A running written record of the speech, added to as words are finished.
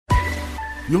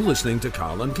You're listening to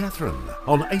Carl and Catherine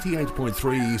on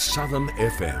 88.3 Southern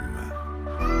FM.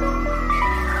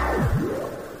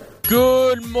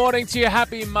 Good morning to you.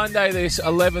 Happy Monday, this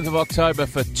 11th of October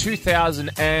for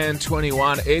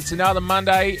 2021. It's another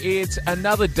Monday. It's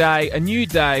another day, a new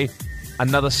day,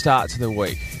 another start to the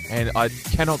week. And I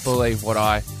cannot believe what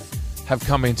I have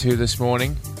come into this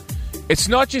morning. It's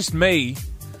not just me.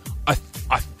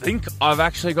 I think I've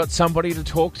actually got somebody to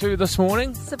talk to this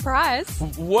morning. Surprise.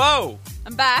 Whoa.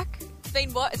 I'm back. It's been,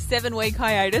 a 7-week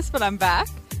hiatus, but I'm back.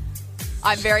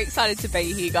 I'm very excited to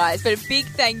be here, guys. But a big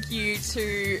thank you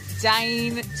to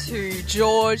Dane, to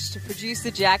George, to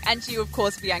producer Jack, and to you, of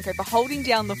course, Bianco, for holding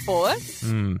down the fort.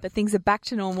 But things are back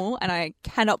to normal, and I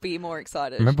cannot be more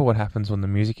excited. Remember what happens when the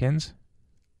music ends?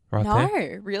 Right no,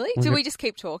 there? Really? Do we just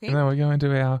keep talking? And then we're going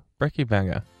to our brekkie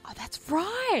banger. Oh, that's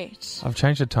right. I've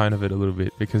changed the tone of it a little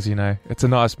bit because, it's a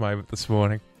nice moment this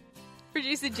morning.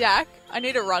 Producer Jack, I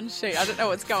need a run sheet. I don't know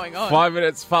what's going on. 5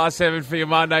 minutes past 7 for your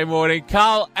Monday morning.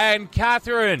 Carl and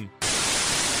Catherine.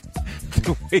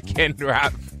 The weekend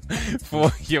wrap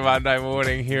for your Monday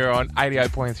morning here on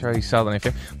 88.3 Southern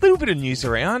FM. A little bit of news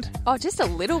around. Oh, just a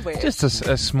little bit. Just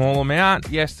a small amount.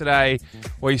 Yesterday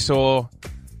we saw,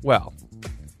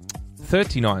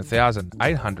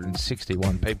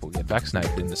 39,861 people get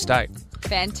vaccinated in the state.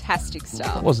 Fantastic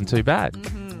stuff. That wasn't too bad.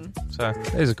 So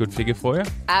there's a good figure for you.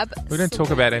 Absolutely. We don't talk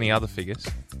about any other figures.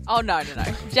 Oh, no.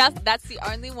 Just that's the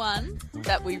only one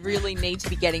that we really need to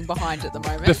be getting behind at the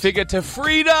moment. The figure to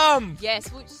freedom!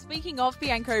 Yes, which, speaking of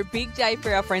Bianco, big day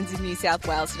for our friends in New South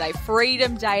Wales today.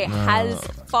 Freedom Day has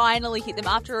finally hit them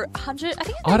after 100,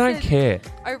 I don't care.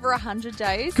 Over 100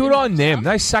 days. Good on them.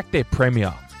 They sacked their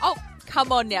premier. Oh,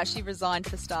 come on now. She resigned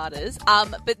for starters.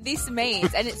 But this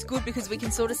means, and it's good because we can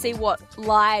sort of see what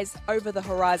lies over the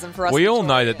horizon for us. We all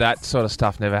know Victorians. that sort of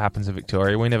stuff never happens in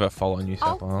Victoria. We never follow New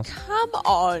South Wales. Come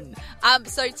on.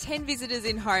 So 10 visitors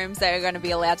in homes, they are going to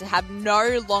be allowed to have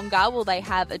no longer will they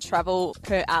have a travel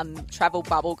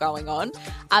bubble going on.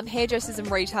 Hairdressers and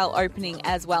retail opening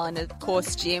as well, and of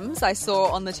course gyms. I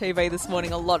saw on the TV this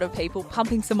morning a lot of people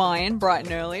pumping some iron bright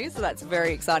and early, so that's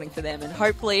very exciting for them, and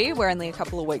hopefully we're only a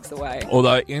couple of weeks away.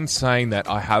 Although, in saying that,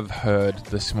 I have heard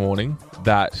this morning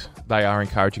that they are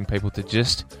encouraging people to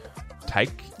just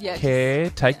take care,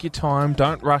 take your time,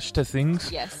 don't rush to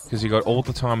things. Yes. Because you've got all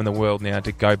the time in the world now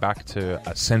to go back to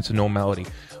a sense of normality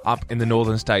up in the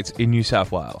northern states in New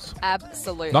South Wales.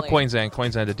 Absolutely. Not Queensland.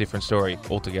 Queensland, a different story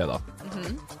altogether.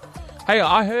 Hey,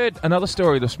 I heard another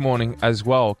story this morning as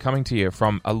well coming to you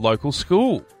from a local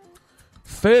school.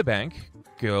 Furbank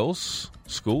Girls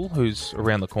School, who's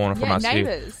around the corner from us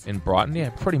neighbours. Here in Brighton.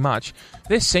 Yeah, pretty much.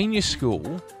 Their senior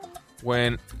school,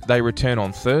 when they return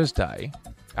on Thursday,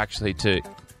 actually to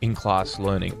in-class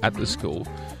learning at the school,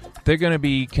 they're going to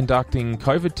be conducting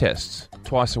COVID tests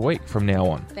twice a week from now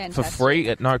on. Fantastic. For free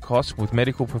at no cost with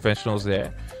medical professionals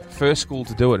there. First school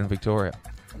to do it in Victoria.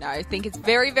 No, I think it's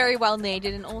very, very well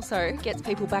needed and also gets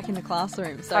people back in the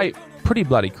classroom. So Hey, pretty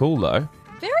bloody cool though.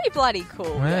 very bloody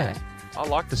cool. Yeah. I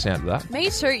like the sound of that. Me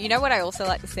too. You know what I also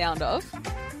like the sound of?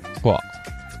 What?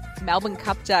 Melbourne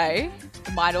Cup Day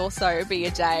might also be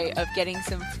a day of getting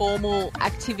some formal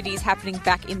activities happening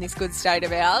back in this good state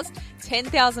of ours.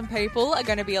 10,000 people are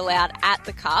going to be allowed at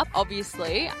the Cup,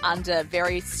 obviously, under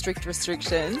very strict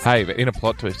restrictions. Hey, but in a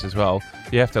plot twist as well,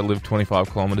 you have to live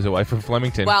 25 kilometres away from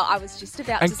Flemington. Well, I was just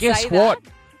about and to guess say what?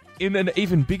 that. In an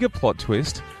even bigger plot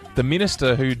twist, the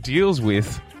minister who deals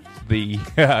with the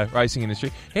racing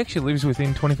industry, he actually lives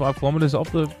within 25 kilometres of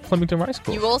the Flemington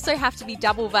Racecourse. You also have to be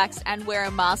double vaxxed and wear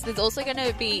a mask. There's also going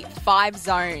to be 5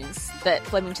 zones that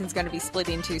Flemington's going to be split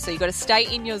into. So you've got to stay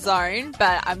in your zone,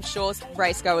 but I'm sure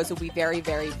racegoers will be very,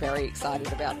 very, very excited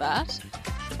about that.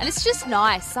 And it's just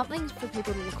nice. Something for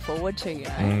people to look forward to, you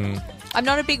know. I'm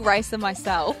not a big racer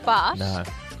myself, but No.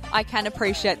 I can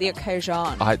appreciate the occasion.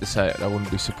 I hate to say it, I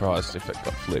wouldn't be surprised if it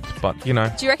got flipped, but, Do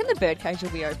you reckon the birdcage will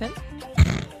be open?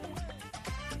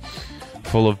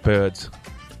 full of birds.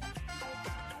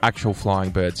 Actual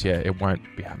flying birds, yeah. It won't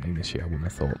be happening this year, I wouldn't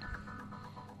have thought.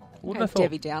 Wouldn't have thought.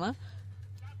 Debbie Downer.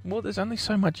 Well, there's only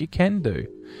so much you can do.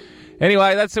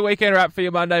 Anyway, that's the weekend wrap for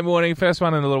your Monday morning. First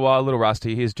one in a little while, a little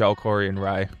rusty. Here's Joel, Corey and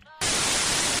Ray.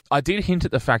 I did hint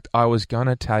at the fact I was going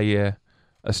to tell you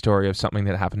a story of something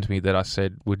that happened to me that I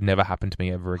said would never happen to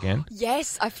me ever again.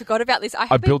 Yes, I forgot about this.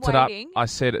 I built it up. I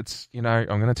said, I'm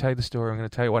going to tell you the story. I'm going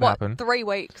to tell you what happened. 3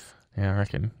 weeks? Yeah, I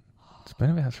reckon. It's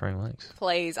been about 3 weeks.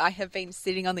 Please, I have been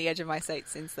sitting on the edge of my seat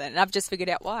since then, and I've just figured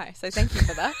out why. So thank you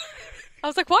for that. I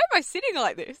was like, why am I sitting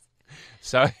like this?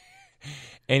 So,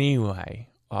 anyway,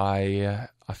 I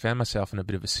found myself in a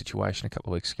bit of a situation a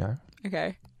couple of weeks ago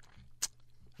Okay.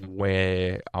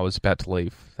 where I was about to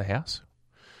leave the house.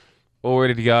 all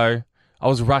ready to go. I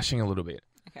was rushing a little bit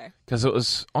Okay. because it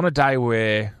was on a day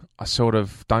where I sort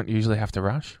of don't usually have to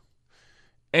rush.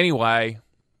 Anyway,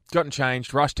 gotten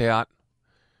changed, rushed out,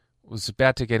 was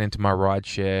about to get into my ride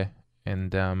share,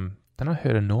 and then I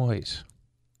heard a noise.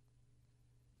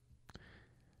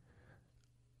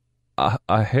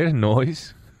 I heard a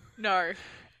noise No.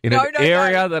 in No, an no,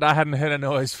 area no. that I hadn't heard a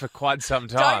noise for quite some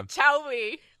time. Don't tell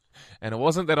me. And it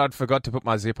wasn't that I'd forgot to put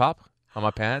my zip up on my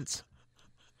pants.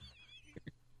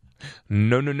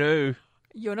 No.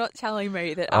 You're not telling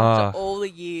me that after Ah. all the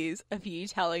years of you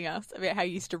telling us about how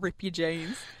you used to rip your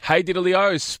jeans. Hey,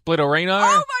 diddly-o, Splitterino.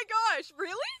 Oh my gosh,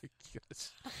 really?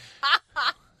 Yes.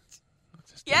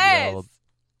 Just a Yes. old-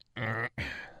 Was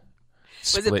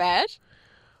it Split. bad?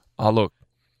 Oh, look.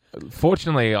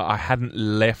 Fortunately, I hadn't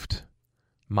left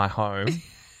my home.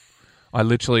 I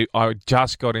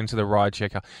just got into the ride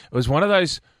checker. It was one of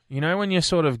those, when you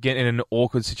sort of get in an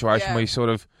awkward situation Yeah. where you sort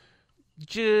of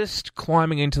just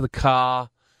climbing into the car,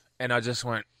 and I just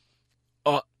went,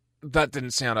 oh, that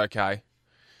didn't sound okay.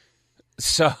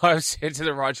 So I said to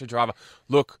the rideshare driver,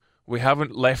 look, we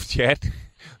haven't left yet.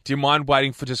 Do you mind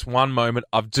waiting for just one moment?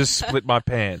 I've just split my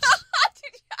pants.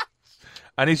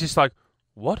 And he's just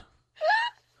what?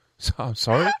 So, I'm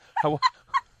sorry?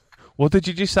 What did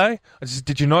you just say? I said,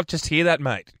 did you not just hear that,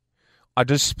 mate? I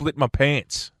just split my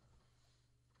pants.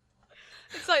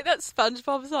 It's like that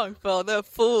SpongeBob song for the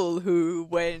fool who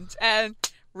went and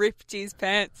ripped his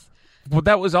pants. Well,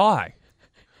 that was I.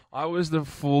 I was the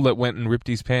fool that went and ripped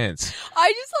his pants.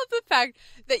 I just love the fact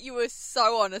that you were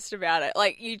so honest about it.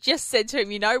 Like, you just said to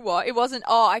him, you know what? It wasn't,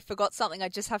 I forgot something. I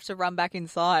just have to run back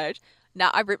inside. No,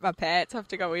 I ripped my pants. I have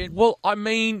to go in. Well, I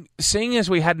mean, seeing as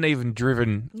we hadn't even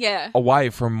driven Yeah. away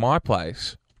from my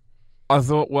place, I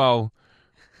thought, well,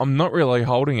 I'm not really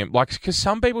holding him. Because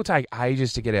some people take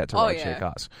ages to get out to Oh, rideshare yeah.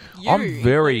 cars. You I'm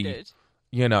very,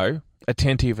 included.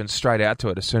 attentive and straight out to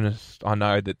it as soon as I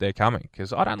know that they're coming,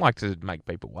 because I don't like to make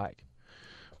people wait.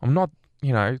 I'm not,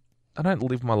 I don't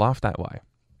live my life that way.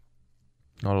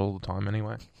 Not all the time,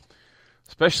 anyway.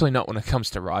 Especially not when it comes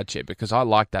to rideshare, because I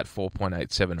like that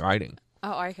 4.87 rating.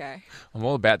 Oh, okay. I'm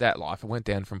all about that life. I went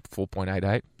down from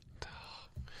 4.88.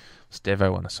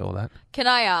 Stevo when I saw that. Can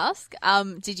I ask,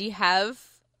 did you have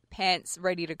pants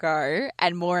ready to go?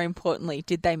 And more importantly,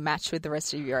 did they match with the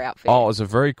rest of your outfit? Oh, it was a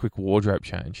very quick wardrobe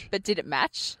change. But did it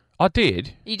match? I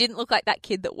did. You didn't look like that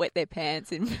kid that wet their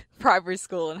pants in primary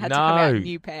school and had to come out in No.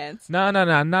 new pants. No, none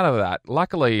of that.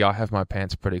 Luckily, I have my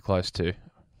pants pretty close to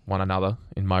one another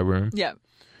in my room. Yeah.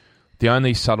 The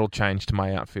only subtle change to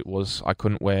my outfit was I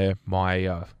couldn't wear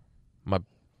my my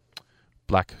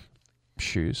black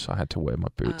shoes. I had to wear my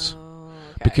boots. Oh,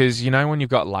 okay. Because, when you've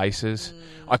got laces,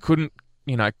 I couldn't,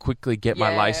 quickly get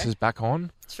my Yeah. laces back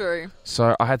on. True.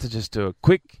 So I had to just do a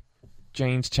quick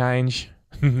jeans change.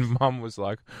 Mum was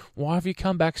like, why have you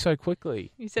come back so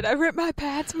quickly? You said, I ripped my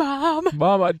pants, Mum.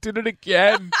 Mum, I did it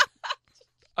again.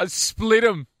 I split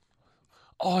them.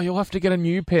 Oh, you'll have to get a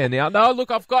new pair now. No,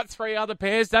 look, I've got 3 other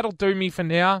pairs. That'll do me for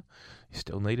now. You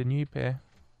still need a new pair.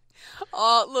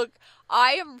 Oh, look,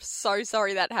 I am so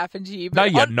sorry that happened to you. No,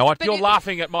 but you're not. but You're in-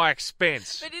 laughing at my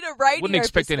expense. But in a radio Wouldn't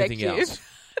expect anything perspective, else.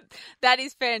 that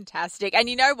is fantastic. And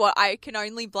you know what? I can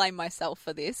only blame myself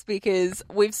for this because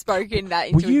we've spoken that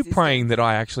into Were you existence. praying that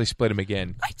I actually split them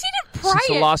again? I didn't pray Since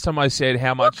the it. last time I said how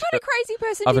What much kind of crazy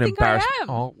person of do an you think I embarrassment. am?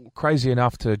 Oh, crazy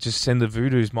enough to just send the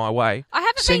voodoos my way. I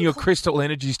haven't Send been your cl- crystal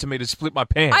energies to me to split my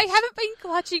pants. I haven't been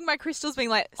clutching my crystals being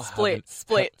like, split,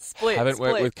 split. Haven't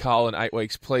worked split. with Carl in 8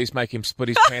 weeks. Please make him split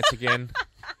his pants again.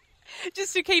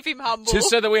 Just to keep him humble. Just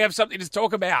so that we have something to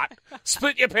talk about.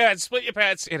 Split your pants, split your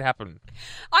pants. It happened.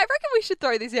 I reckon we should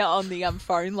throw this out on the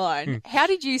phone Hmm. line. How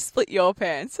did you split your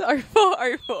pants?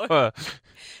 0404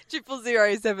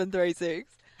 00736.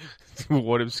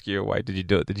 What obscure way did you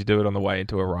do it? Did you do it on the way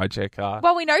into a rideshare car?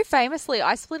 Well, we know famously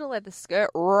I split a leather skirt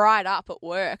right up at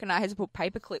work and I had to put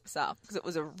paper clips up because it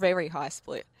was a very high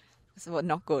split. So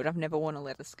not good. I've never worn a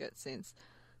leather skirt since.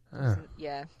 Oh,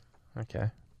 Yeah.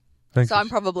 okay. Thanks. So I'm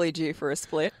probably due for a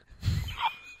split.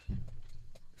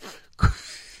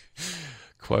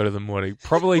 Quote of the morning.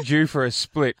 Probably due for a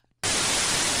split.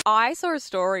 I saw a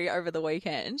story over the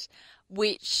weekend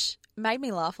which made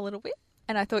me laugh a little bit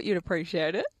and I thought you'd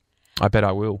appreciate it. I bet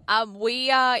I will. We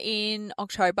are in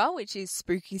October, which is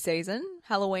spooky season.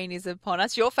 Halloween is upon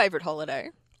us. Your favourite holiday?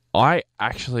 I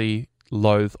actually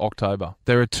loathe October.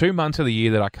 There are 2 months of the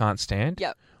year that I can't stand.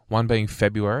 Yep. One being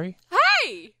February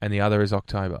Hey! and the other is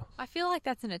October. I feel like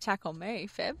that's an attack on me,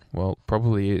 Feb. Well,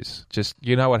 probably is. Just,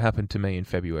 you know what happened to me in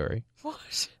February?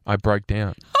 What? I broke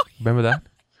down. Remember that?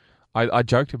 I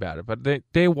joked about it, but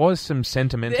there was some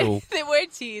sentimental... There were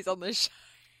tears on the show.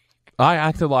 I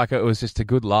acted like it was just a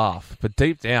good laugh, but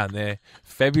deep down there,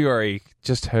 February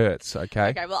just hurts, okay?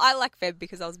 Okay, well, I like Feb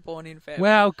because I was born in Feb.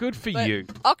 Well, good for But you.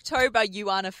 October, you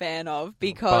aren't a fan of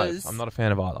because Both. I'm not a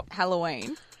fan of either.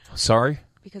 Halloween. Sorry?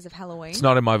 Because of Halloween. It's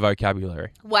not in my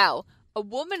vocabulary. Wow. A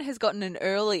woman has gotten an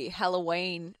early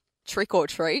Halloween trick or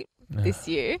treat this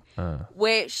year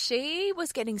where she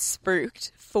was getting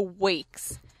spooked for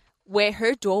weeks, where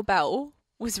her doorbell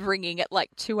was ringing at like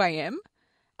 2 a.m.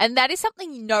 And that is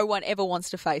something no one ever wants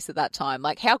to face at that time.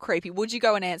 Like, how creepy. Would you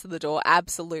go and answer the door?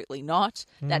 Absolutely not.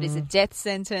 That is a death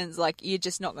sentence. Like, you're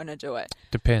just not going to do it.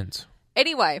 Depends.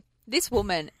 Anyway, this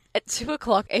woman at 2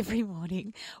 o'clock every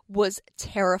morning was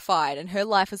terrified and her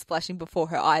life was flashing before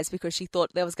her eyes because she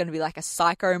thought there was going to be like a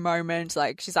psycho moment.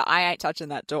 Like, she's like, I ain't touching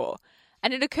that door.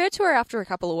 And it occurred to her after a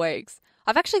couple of weeks.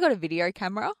 I've actually got a video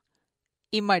camera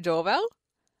in my doorbell.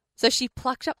 So she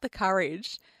plucked up the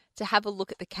courage to have a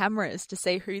look at the cameras to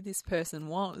see who this person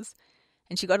was.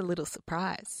 And she got a little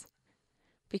surprise.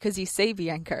 Because you see,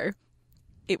 Bianco,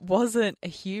 it wasn't a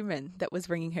human that was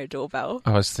ringing her doorbell.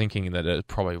 I was thinking that it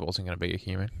probably wasn't going to be a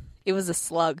human. It was a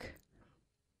slug.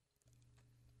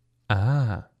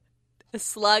 Ah. A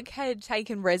slug had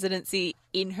taken residency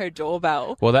in her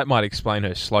doorbell. Well, that might explain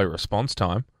her slow response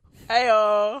time.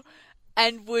 Hey-oh.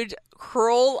 And would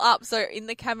crawl up. So in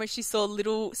the camera, she saw a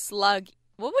little slug.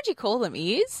 What would you call them?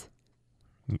 Ears?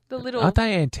 The little Aren't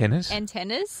they antennas?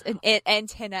 antennas?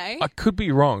 Antennae? I could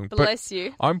be wrong, Bless but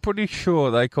you. I'm pretty sure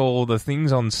they call the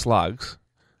things on slugs,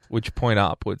 which point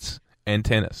upwards,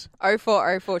 antennas.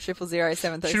 0404 000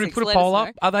 736. Should we put a Let poll us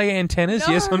up? Are they antennas?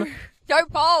 know. Yes or no? No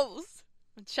polls.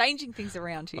 I'm changing things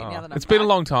around here now that I'm It's been a back.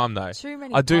 long time, though. Too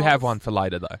many I do have polls. one for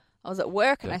later, though. I was at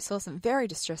work and I saw some very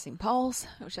distressing polls,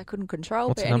 which I couldn't control.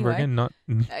 What's but the number anyway. again?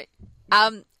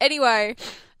 Not. Anyway,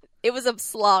 it was a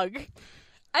slug. And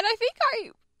I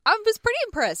think I was pretty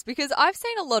impressed because I've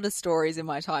seen a lot of stories in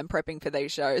my time prepping for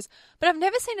these shows, but I've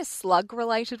never seen a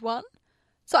slug-related one.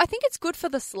 So I think it's good for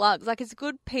the slugs. Like, it's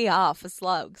good PR for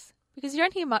slugs because you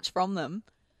don't hear much from them.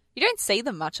 You don't see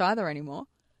them much either anymore.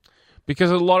 Because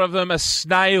a lot of them are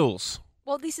snails.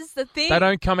 Well, this is the thing. They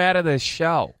don't come out of their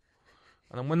shell.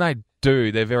 And when they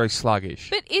do, they're very sluggish.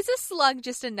 But is a slug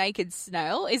just a naked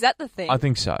snail? Is that the thing? I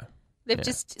think so. They've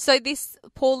so this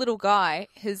poor little guy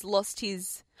has lost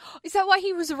his... Is that why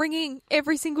he was ringing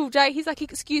every single day? He's like,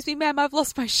 excuse me, ma'am, I've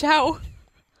lost my shell.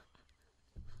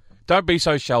 Don't be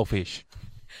so shellfish.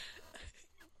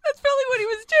 That's probably what he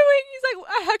was doing.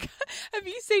 He's like, have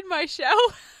you seen my shell?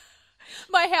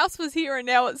 My house was here and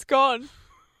now it's gone.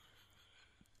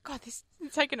 God, this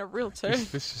is taking a real turn.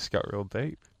 This just got real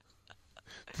deep.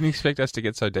 Didn't expect us to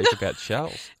get so deep about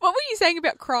shells. What were you saying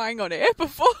about crying on air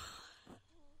before?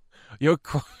 You're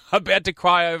about to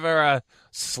cry over a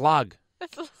slug.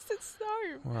 That's so.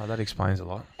 Well, that explains a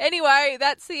lot. Anyway,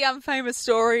 that's the famous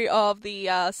story of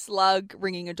the slug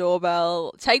ringing a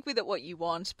doorbell. Take with it what you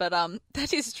want, but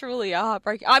that is truly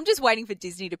heartbreaking. I'm just waiting for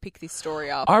Disney to pick this story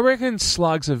up. I reckon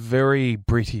slugs are very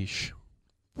British.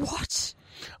 What?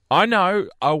 I know,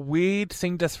 a weird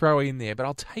thing to throw in there, but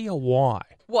I'll tell you why.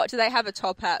 What, do they have a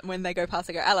top hat and when they go past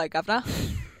they go, hello, governor?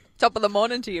 Top of the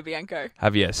morning to you, Bianco.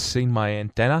 Have you seen my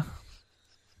antenna?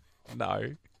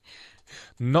 No.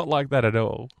 Not like that at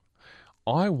all.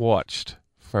 I watched,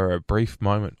 for a brief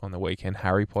moment on the weekend,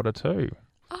 Harry Potter 2.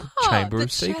 Chamber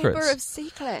of Secrets. Chamber of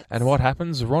Secrets. And what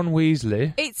happens? Ron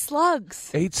Weasley Eat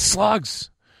slugs. eats slugs.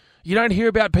 You don't hear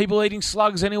about people eating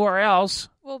slugs anywhere else.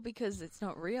 Well, because it's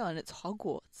not real and it's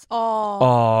Hogwarts. Oh.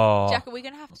 Oh. Jack, are we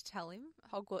going to have to tell him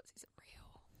Hogwarts isn't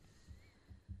real?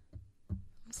 I'm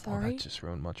Oh, sorry. that just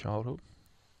ruined my childhood.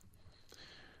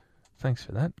 Thanks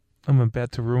for that. I'm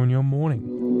about to ruin your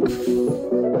morning.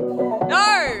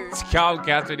 No! It's Carl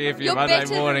Catherine here for your You're Monday better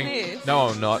than morning. this. No,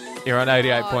 I'm not. You're on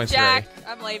 88.3. Jack,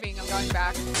 I'm leaving. I'm going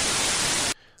back.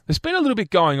 There's been a little bit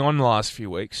going on the last few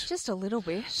weeks. Just a little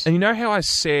bit. And you know how I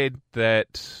said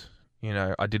that,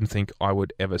 I didn't think I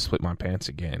would ever split my pants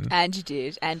again? And you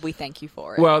did, and we thank you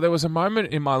for it. Well, there was a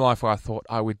moment in my life where I thought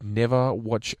I would never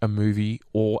watch a movie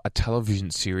or a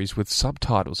television series with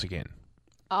subtitles again.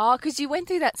 Oh, because you went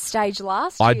through that stage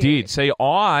last year. I did. See,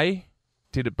 I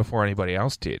did it before anybody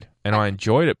else did, and I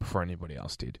enjoyed it before anybody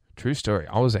else did. True story.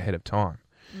 I was ahead of time.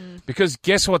 Because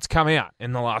guess what's come out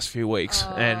in the last few weeks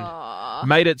and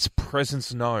made its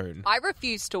presence known? I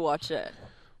refuse to watch it.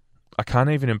 I can't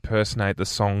even impersonate the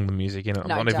song, the music in it. I'm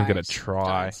No, not even going to don't.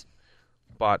 try. Don't.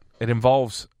 But it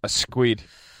involves a squid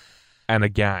and a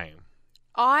game.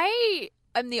 I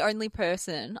am the only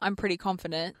person, I'm pretty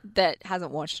confident, that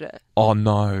hasn't watched it. Oh,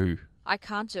 no. I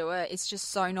can't do it. It's just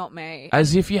so not me.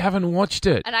 As if you haven't watched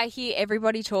it. And I hear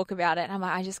everybody talk about it, and I'm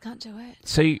like, I just can't do it.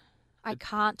 See, I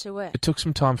can't do it. It took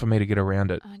some time for me to get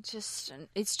around it.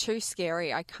 It's too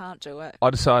scary. I can't do it. I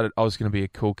decided I was going to be a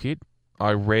cool kid.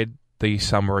 I read the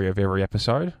summary of every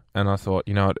episode, and I thought,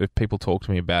 you know what, if people talk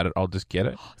to me about it, I'll just get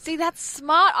it. See, that's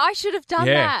smart. I should have done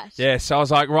that. Yeah, so I was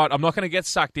like, right, I'm not going to get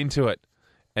sucked into it.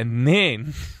 And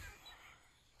then...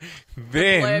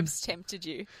 Blurbs tempted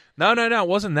you. No, it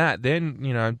wasn't that.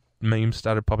 Then, memes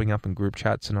started popping up in group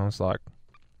chats, and I was like...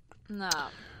 No.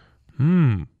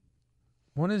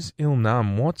 What is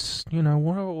Ilnam?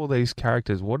 What are all these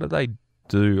characters? What do they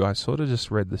do? I sort of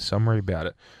just read the summary about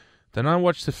it. Then I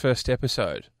watched the first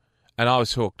episode, and I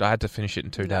was hooked. I had to finish it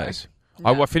in 2 days.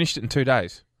 No. I finished it in 2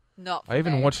 days. Not for I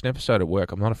even me. watched an episode at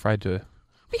work. I'm not afraid to...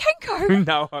 Bianco!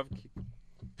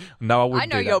 No, I wouldn't I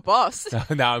know do that. your boss.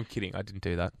 No, I'm kidding. I didn't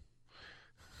do that.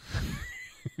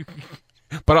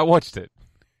 But I watched it.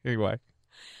 Anyway.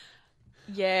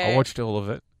 Yeah. I watched all of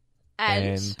it.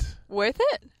 And worth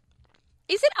it?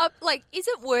 Is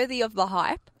it worthy of the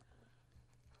hype?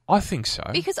 I think so.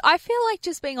 Because I feel like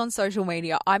just being on social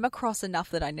media, I'm across enough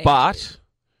that I need But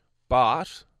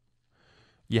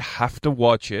you have to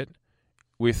watch it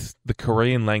with the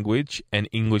Korean language and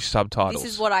English subtitles.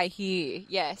 This is what I hear,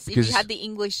 yes. Because if you had the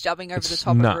English dubbing over the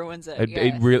top, it ruins it.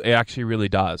 It actually really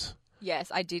does.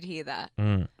 Yes, I did hear that.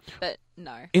 But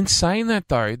no. In saying that,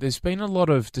 though, there's been a lot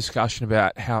of discussion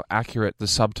about how accurate the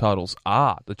subtitles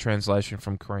are, the translation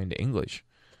from Korean to English.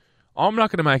 I'm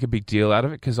not going to make a big deal out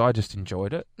of it because I just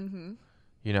enjoyed it. Mm-hmm.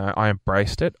 I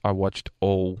embraced it. I watched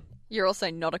all... You're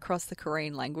also not across the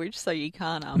Korean language, so you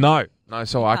can't... No,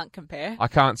 so I can't compare. I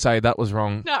can't say that was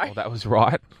wrong or that was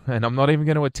right, and I'm not even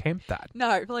going to attempt that.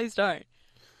 No, please don't.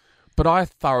 But I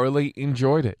thoroughly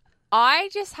enjoyed it. I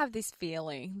just have this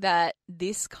feeling that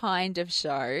this kind of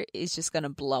show is just going to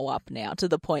blow up now to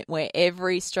the point where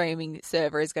every streaming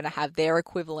server is going to have their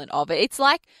equivalent of it. It's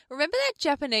like, remember that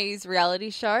Japanese reality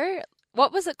show?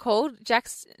 What was it called?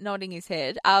 Jack's nodding his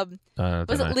head. Was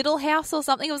it Little House or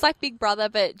something? It was like Big Brother,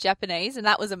 but Japanese, and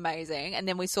that was amazing. And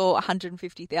then we saw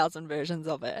 150,000 versions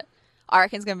of it. I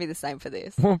reckon it's going to be the same for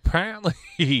this. Well,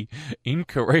 apparently in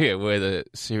Korea, where the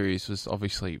series was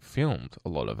obviously filmed, a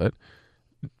lot of it,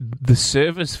 the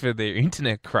servers for their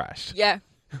internet crashed. Yeah.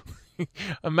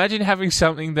 Imagine having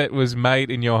something that was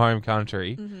made in your home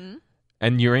country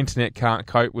and your internet can't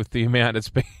cope with the amount it's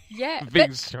being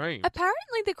streamed.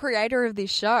 Apparently the creator of this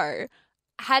show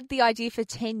had the idea for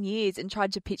 10 years and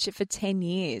tried to pitch it for 10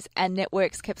 years and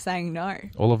networks kept saying no.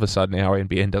 All of a sudden our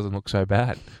NBN doesn't look so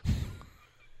bad.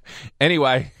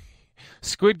 Anyway,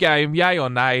 Squid Game, yay or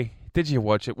nay? Did you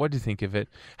watch it? What do you think of it?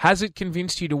 Has it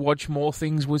convinced you to watch more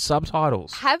things with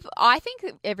subtitles? I think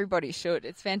that everybody should.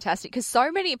 It's fantastic because so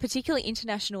many, particularly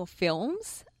international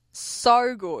films,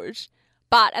 so good.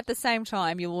 But at the same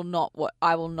time, I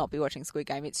will not be watching Squid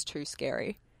Game. It's too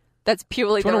scary. That's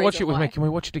purely. Do you want to watch it with me? Can we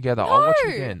watch it together? I'll watch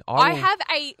it again. I have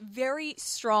a very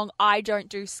strong I don't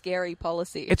do scary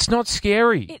policy. It's not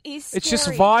scary. It is scary. It's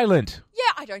just violent.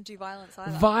 Yeah, I don't do violence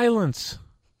either. Violence.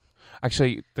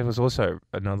 Actually, there was also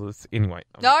another... Anyway.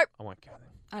 Nope. I won't go there.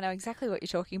 I know exactly what you're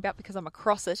talking about because I'm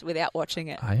across it without watching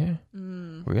it. Are you?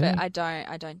 Really? But I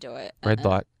don't do it. Red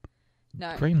light.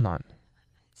 No. Green light.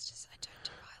 It's just I don't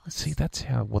do violence. See, that's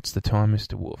how... What's the time,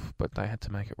 Mr. Wolf? But they had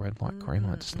to make it red light, green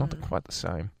light. It's not quite the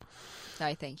same.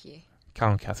 No, thank you.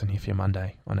 Carl and Catherine here for your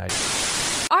Monday on 8.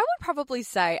 I would probably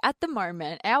say at the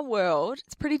moment, our world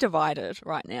is pretty divided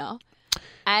right now.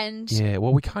 And yeah,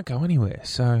 well, we can't go anywhere,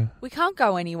 so... We can't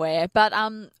go anywhere, but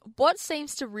what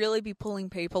seems to really be pulling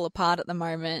people apart at the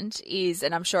moment is,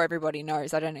 and I'm sure everybody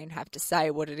knows, I don't even have to say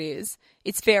what it is,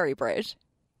 it's fairy bread.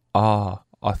 Ah,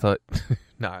 I thought...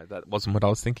 No, that wasn't what I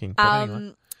was thinking. But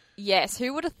anyway. Yes,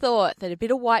 who would have thought that a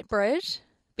bit of white bread,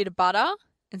 a bit of butter,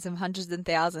 and some hundreds and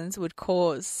thousands would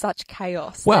cause such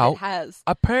chaos that it has?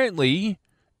 Apparently...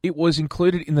 It was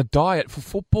included in the diet for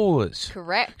footballers.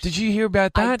 Correct. Did you hear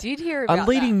about that? I did hear about that. A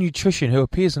leading nutrition who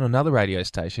appears on another radio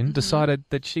station decided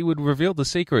that she would reveal the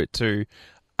secret to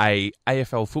a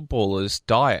AFL footballer's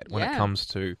diet when it comes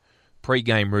to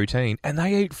pre-game routine. And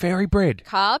they eat fairy bread.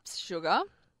 Carbs, sugar.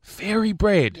 Fairy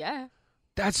bread. Yeah.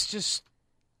 That's just...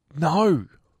 No.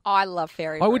 I love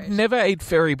fairy bread. I would never eat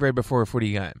fairy bread before a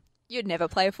footy game. You'd never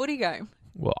play a footy game.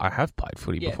 Well, I have played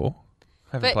footy before.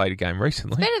 I haven't played a game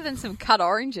recently. It's better than some cut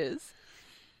oranges.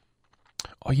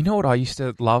 Oh, you know what I used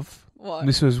to love? What?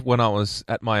 This was when I was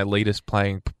at my elitist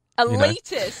playing...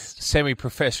 Elitist?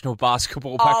 Semi-professional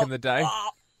basketball back in the day.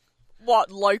 What,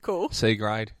 local? C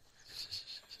grade.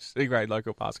 C grade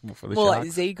local basketball for the More Sharks.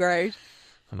 like Z grade.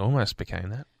 It almost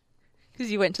became that.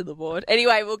 Because you went to the board.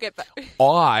 Anyway, we'll get back.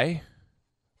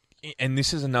 And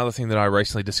this is another thing that I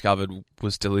recently discovered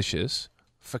was delicious,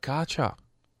 focaccia.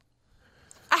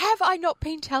 I have I not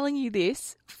been telling you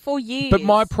this for years? But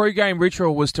my pre-game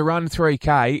ritual was to run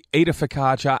 3K, eat a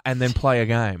focaccia, and then play a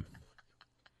game.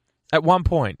 At one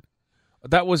point.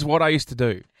 That was what I used to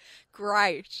do.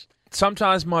 Great.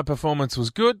 Sometimes my performance was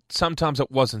good, sometimes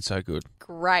it wasn't so good.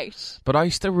 Great. But I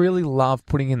used to really love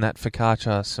putting in that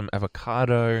focaccia, some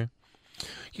avocado.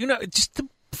 You know, just the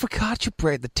focaccia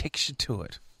bread, the texture to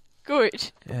it.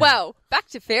 Good. Yeah. Well, back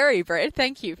to fairy bread.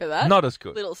 Thank you for that. Not as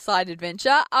good. Little side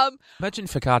adventure. Imagine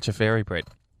focaccia fairy bread.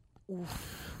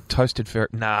 Toasted fairy...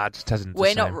 Nah, it just hasn't the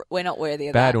We're same. not worthy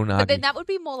of Bad that. unagi. But then that would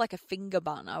be more like a finger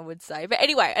bun, I would say. But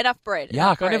anyway, enough bread. Yuck,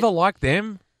 enough I bread. never liked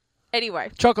them. Anyway,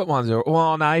 Chocolate ones are...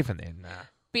 Well, no, even then, nah.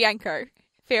 Bianco,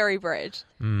 fairy bread.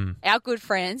 Mm. Our good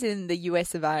friends in the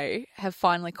US of A have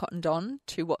finally cottoned on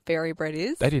to what fairy bread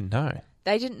is. They didn't know.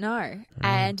 They didn't know.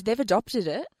 And they've adopted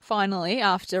it, finally,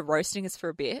 after roasting us for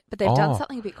a bit. But they've done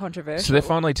something a bit controversial. So they're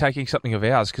finally taking something of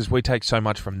ours because we take so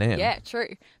much from them. Yeah,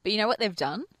 true. But you know what they've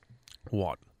done?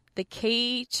 What? The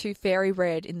key to fairy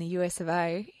bread in the US of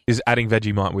A, Is adding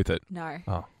Vegemite with it. no,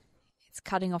 Oh. it's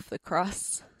cutting off the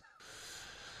crust.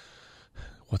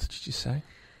 What did you just say?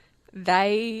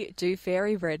 They do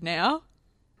fairy bread now,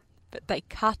 but they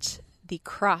cut the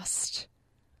crust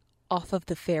off of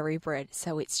the fairy bread,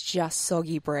 so it's just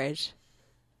soggy bread.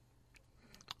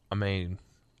 I mean,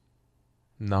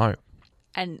 no.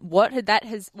 And what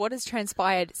has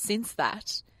transpired since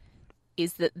that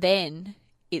is that then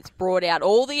it's brought out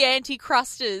all the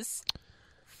anti-crusters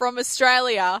from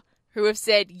Australia who have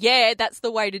said, yeah, that's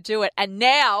the way to do it. And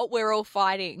now we're all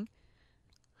fighting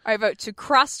over to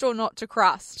crust or not to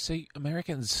crust. See,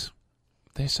 Americans,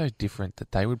 they're so different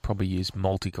that they would probably use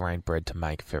multigrain bread to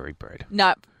make fairy bread.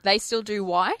 No, they still do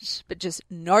white, but just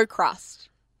no crust.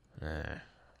 Eh,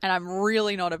 And I'm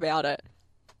really not about it.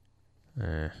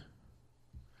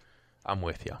 I'm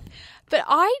with you. But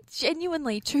I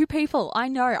genuinely, two people I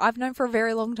know, I've known for a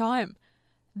very long time,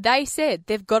 they said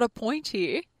they've got a point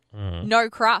here. No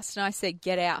crust. And I said,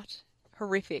 get out.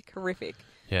 Horrific.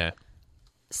 Yeah.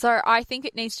 So I think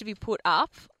it needs to be put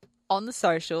up on the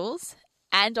socials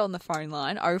and on the phone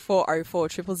line, 0404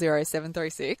 000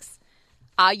 736.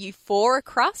 Are you for a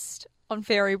crust on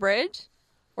fairy bread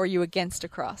or are you against a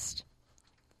crust?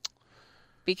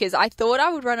 Because I thought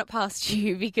I would run it past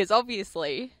you because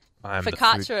obviously, I am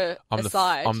focaccia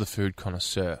aside. I'm the food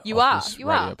connoisseur. You of are, this you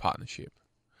radio are. partnership.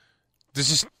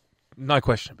 This is no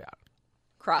question about it.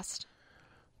 Crust.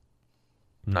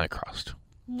 No crust.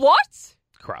 What?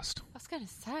 Crust. I was going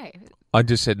to say. I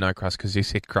just said no crust because you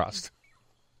said crust.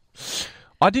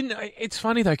 I didn't. It's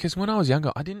funny though because when I was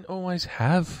younger, I didn't always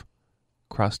have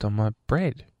crust on my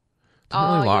bread. Didn't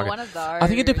really like you're it. one of those. I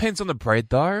think it depends on the bread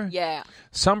though. Yeah.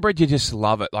 Some bread you just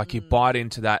love it. Like you bite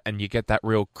into that and you get that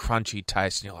real crunchy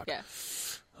taste, and you're like, Yeah.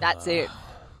 That's it.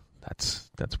 that's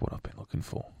what I've been looking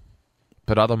for.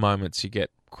 But other moments you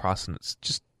get crust and it's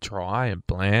just dry and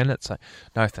bland. It's like,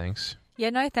 no thanks. Yeah,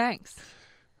 no thanks.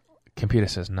 Computer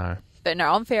says no. But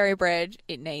no, on fairy bread,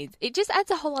 it just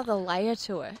adds a whole other layer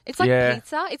to it. It's like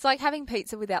pizza. It's like having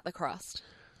pizza without the crust.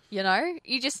 You know?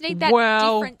 You just need that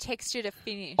different texture to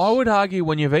finish. I would argue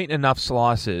when you've eaten enough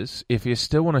slices, if you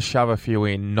still want to shove a few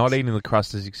in, not eating the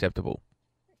crust is acceptable.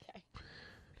 Okay.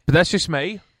 But that's just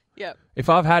me. Yep. If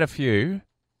I've had a few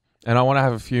and I want to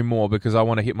have a few more because I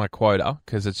want to hit my quota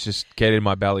because it's just get in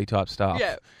my belly type stuff,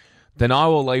 Yeah. then I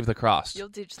will leave the crust. You'll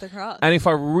ditch the crust. And if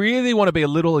I really want to be a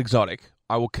little exotic,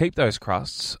 I will keep those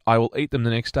crusts. I will eat them the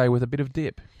next day with a bit of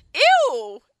dip.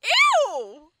 Ew!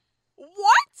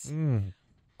 What? Mm.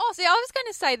 Oh, see, I was going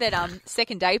to say that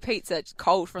second day pizza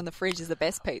cold from the fridge is the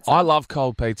best pizza. I love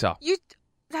cold pizza.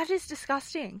 That is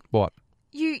disgusting. What?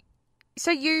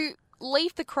 So you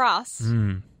leave the crust,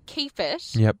 Mm. keep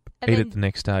it. Yep. And Eat then it the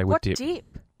next day with what dip. dip?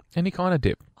 Any kind of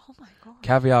dip. Oh my god.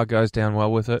 Caviar goes down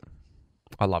well with it.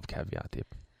 I love caviar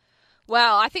dip.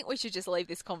 Well, I think we should just leave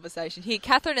this conversation here.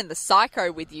 Catherine and the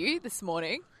Psycho with you this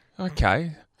morning.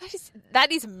 Okay.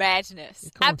 That is madness.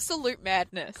 Come on. Absolute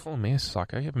madness. Call me a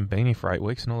psycho. You haven't been here for 8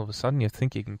 weeks and all of a sudden you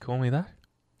think you can call me that?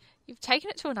 You've taken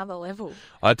it to another level.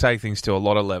 I take things to a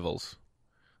lot of levels.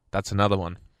 That's another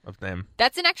one of them.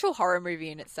 That's an actual horror movie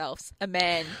in itself. A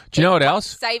man. Do you know what else?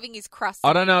 Saving his crust.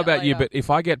 I don't know about you, later. but if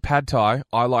I get pad thai,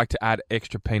 I like to add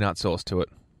extra peanut sauce to it.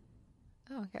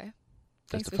 Oh, okay.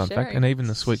 That's Thanks the for fun sharing. fact. And even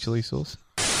the sweet chili sauce.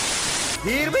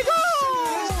 Here we go!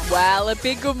 Well, a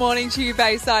big good morning to you,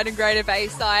 Bayside and Greater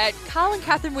Bayside. Carl and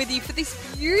Catherine with you for this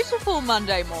beautiful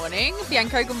Monday morning.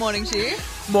 Bianco, good morning to you.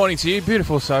 Morning to you.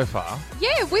 Beautiful so far.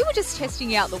 Yeah, we were just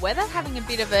testing out the weather, having a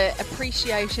bit of an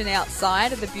appreciation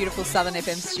outside of the beautiful Southern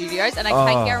FM studios, and I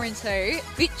can guarantee, a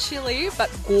bit chilly, but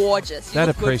gorgeous. You That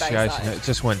look good, appreciation, Bayside. it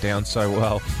just went down so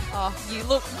well. Oh, you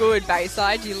look good,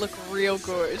 Bayside. You look real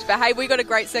good. But hey, we got a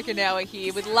great second hour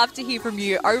here. We'd love to hear from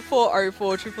you.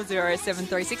 0404 000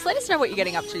 736. Let us know what you're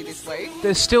getting up to this week.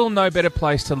 There's still no better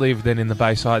place to live than in the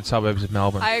Bayside suburbs of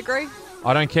Melbourne. I agree.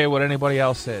 I don't care what anybody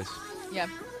else says. Yeah.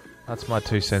 That's my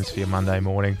 2 cents for your Monday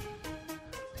morning.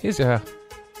 Here's a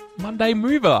Monday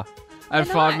mover at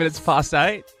 5 minutes past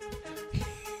 8.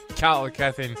 Carl and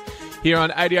Catherine here on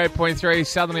 88.3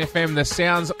 Southern FM, the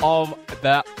sounds of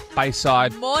the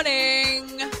Bayside.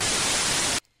 Morning.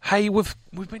 Hey, we've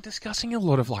been discussing a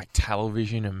lot of like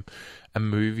television and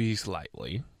movies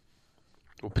lately,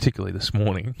 well, particularly this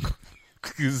morning,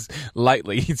 because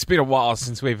lately it's been a while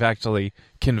since we've actually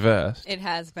conversed. It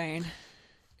has been.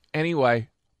 Anyway,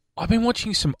 I've been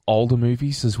watching some older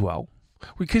movies as well,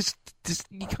 because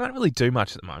you can't really do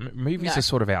much at the moment. Movies are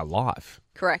sort of our life.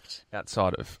 Correct.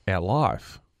 Outside of our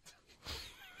life.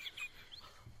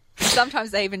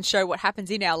 Sometimes they even show what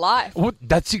happens in our life. Well,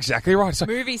 that's exactly right. It's like,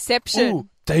 Movieception. ooh,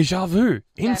 deja vu.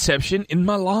 Inception in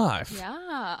my life.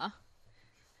 Yeah.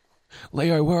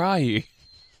 Leo, where are you?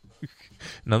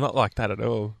 No, not like that at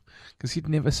all. Because you'd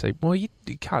never see... Well, you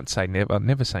can't say never.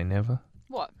 Never say never.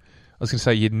 What? I was going to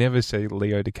say you'd never see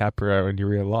Leo DiCaprio in your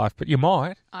real life, but you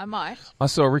might. I might. I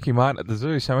saw Ricky Martin at the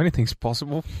zoo, so anything's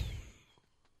possible.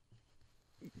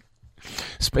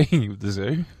 Speaking of the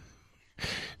zoo,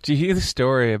 did you hear the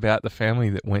story about the family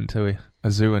that went to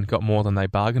a zoo and got more than they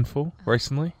bargained for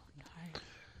recently? No.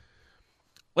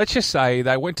 Let's just say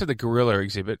they went to the gorilla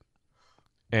exhibit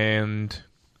and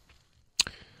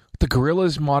the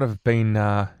gorillas might have been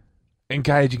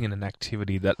engaging in an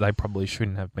activity that they probably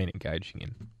shouldn't have been engaging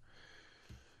in.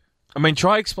 I mean,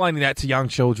 try explaining that to young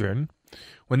children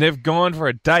when they've gone for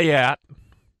a day out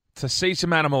to see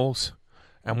some animals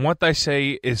and what they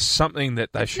see is something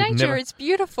that they should Nature, never... it's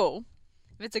beautiful.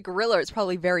 If it's a gorilla, it's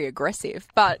probably very aggressive,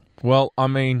 but... Well, I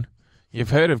mean, you've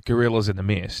heard of gorillas in the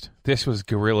mist. This was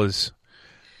gorillas...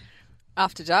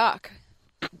 After dark.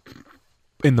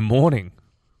 In the morning.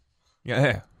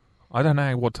 Yeah. I don't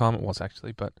know what time it was,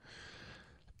 actually, but...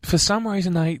 For some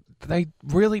reason, they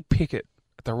really pick it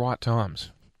at the right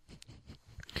times.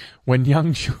 When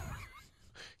young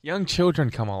children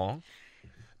come along,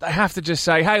 they have to just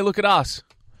say, hey, look at us.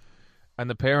 And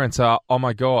the parents are, oh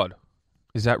my God,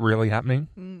 is that really happening?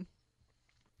 Mm.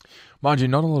 Mind you,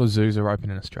 not a lot of zoos are open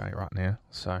in Australia right now,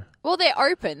 so... Well, they're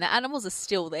open. The animals are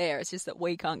still there. It's just that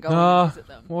we can't go and visit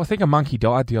them. Well, I think a monkey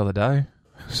died the other day.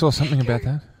 Saw something about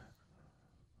that.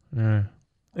 Yeah.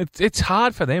 It's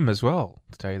hard for them as well,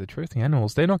 to tell you the truth. The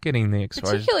animals, they're not getting the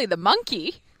exposure. Particularly the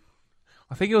monkey.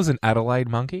 I think it was an Adelaide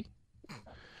monkey.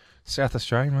 South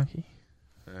Australian monkey.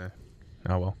 Oh,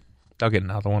 well. They'll get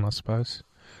another one, I suppose.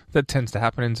 That tends to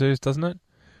happen in zoos, doesn't it?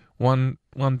 One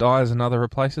dies, another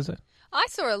replaces it. I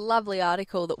saw a lovely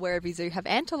article that Werribee Zoo have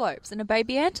antelopes and a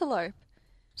baby antelope.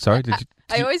 Sorry,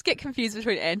 I always get confused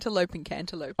between antelope and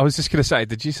cantaloupe. I was just going to say,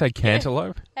 did you say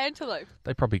cantaloupe? Antelope.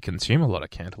 They probably consume a lot of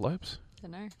cantaloupes. I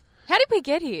don't know. How did we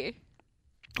get here?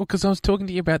 Well, because I was talking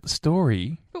to you about the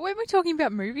story. But weren't we talking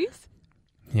about movies?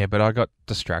 Yeah, but I got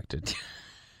distracted.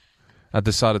 I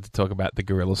decided to talk about the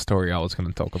gorilla story I was going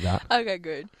to talk about. Okay,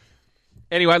 good.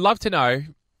 Anyway, I'd love to know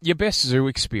your best zoo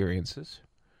experiences.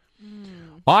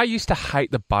 I used to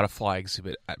hate the butterfly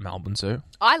exhibit at Melbourne Zoo.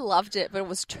 I loved it, but it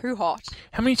was too hot.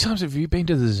 How many times have you been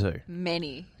to the zoo?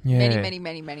 Many. Yeah. Many.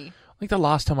 I think the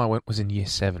last time I went was in year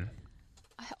 7.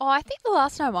 Oh, I think the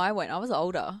last time I went, I was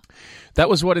older. That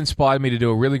was what inspired me to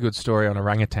do a really good story on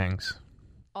orangutans.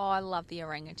 Oh, I love the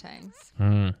orangutans.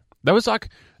 That was like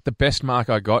the best mark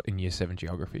I got in year 7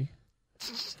 geography.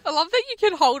 I love that you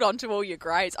can hold on to all your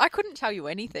grades. I couldn't tell you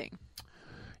anything.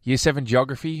 Year 7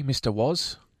 geography, Mr.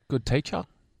 Was, good teacher.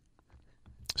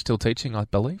 Still teaching, I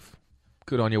believe.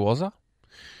 Good on you, Wazza.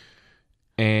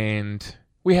 And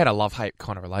we had a love-hate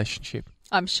kind of relationship.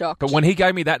 I'm shocked. But when he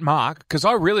gave me that mark, because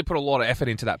I really put a lot of effort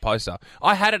into that poster,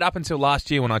 I had it up until last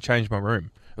year when I changed my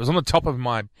room. It was on the top of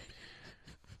my,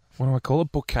 what do I call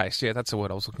it? Bookcase. Yeah, that's the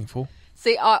word I was looking for.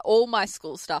 See, all my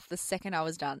school stuff, the second I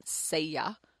was done, see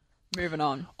ya. Moving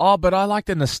on. Oh, but I like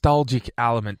the nostalgic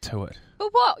element to it.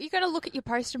 But what? You're going to look at your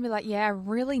poster and be like, yeah, I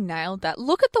really nailed that.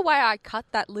 Look at the way I cut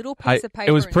that little piece of paper.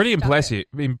 It was and pretty stuck impressive.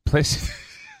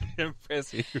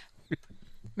 Impressive.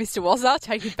 Mr. Wazza,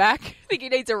 take it back. I think he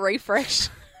needs a refresh.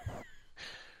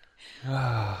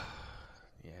 Yeah.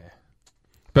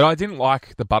 But I didn't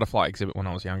like the butterfly exhibit when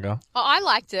I was younger. Oh, I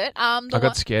liked it. I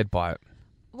got scared by it.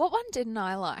 What one didn't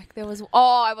I like? There was...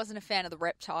 Oh, I wasn't a fan of the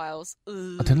reptiles.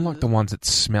 Ugh. I didn't like the ones that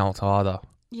smelt either.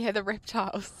 Yeah, the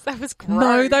reptiles. That was gross.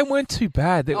 No, they weren't too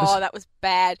bad. That was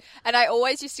bad. And I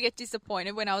always used to get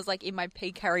disappointed when I was like in my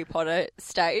peak Harry Potter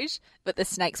stage, but the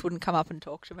snakes wouldn't come up and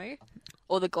talk to me,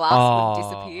 or the glass would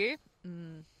disappear.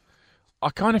 I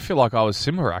kind of feel like I was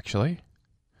similar, actually.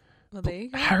 Well, there you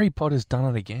go. Harry Potter's done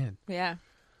it again. Yeah.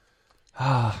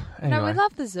 Anyway. No, we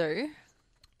love the zoo.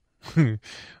 When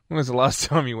was the last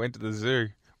time you went to the zoo?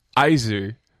 A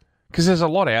zoo? Because there's a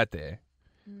lot out there.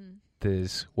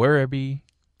 There's Werribee.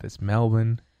 There's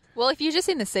Melbourne. Well, if you're just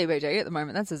in the CBD at the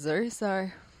moment, that's a zoo, so...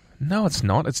 No, it's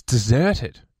not. It's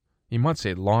deserted. You might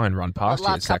see a lion run past The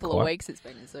you. last couple of weeks it's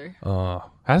been a zoo. Oh,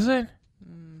 has it?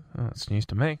 Oh, it's news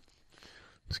to me.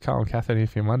 It's Carl and Catherine here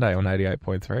for your Monday on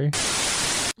 88.3.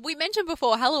 We mentioned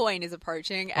before Halloween is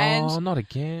approaching, and Oh, not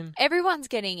again. everyone's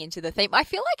getting into the theme. I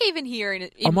feel like even here in I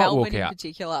might Melbourne walk in out.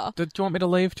 particular. Do you want me to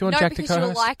leave? Do you want No, Jack to because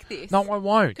co-host? you'll like this. No, I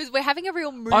won't. Because we're having a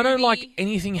real movie. I don't like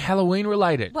anything Halloween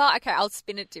related. Well, okay, I'll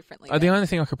spin it differently. The then. only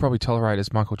thing I could probably tolerate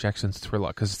is Michael Jackson's Thriller,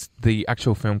 because the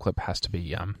actual film clip has to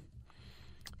be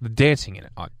the dancing in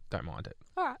it. I don't mind it.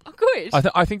 All right. Oh, good.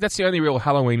 I think that's the only real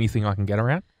Halloween-y thing I can get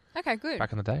around Okay, good.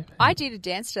 back in the day. I did a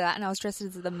dance to that, and I was dressed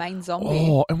as the main zombie.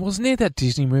 Oh, and wasn't there that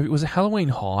Disney movie? Was it Halloween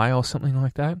High or something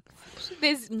like that?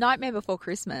 There's Nightmare Before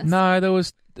Christmas. No, there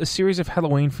was a series of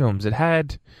Halloween films. It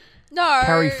had No.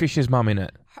 Carrie Fisher's mum in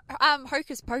it.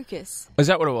 Hocus Pocus. Is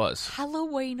that what it was?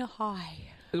 Halloween High.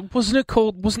 Wasn't it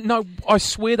called... No, I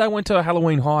swear they went to a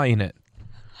Halloween High in it.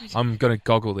 I'm going to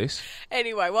goggle this.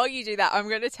 Anyway, while you do that, I'm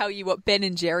going to tell you what Ben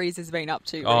and Jerry's has been up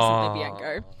to recently, Oh.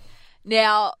 Bianco.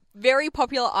 Now, very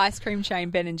popular ice cream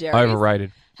chain Ben and Jerry's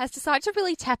Overrated. has decided to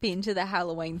really tap into the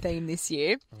Halloween theme this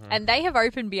year, and they have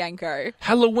opened, Bianco.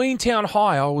 Halloween Town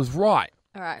High, I was right.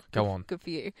 All right. Go on. Good for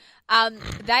you.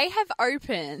 They have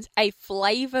opened a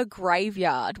flavour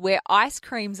graveyard where ice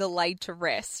creams are laid to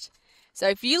rest. So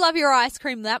if you love your ice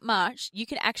cream that much, you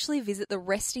can actually visit the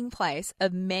resting place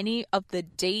of many of the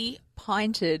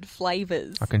de-pinted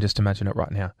flavours. I can just imagine it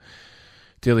right now.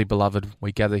 Dearly beloved,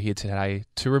 we gather here today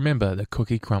to remember the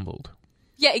cookie crumbled.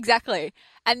 Yeah, exactly.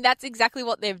 And that's exactly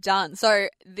what they've done. So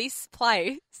this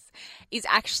place is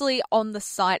actually on the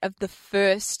site of the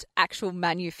first actual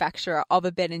manufacturer of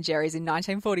a Ben & Jerry's in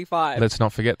 1945. Let's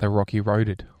not forget the Rocky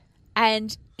Roaded.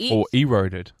 And it... Or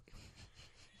eroded.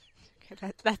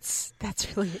 That's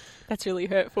really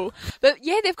hurtful. But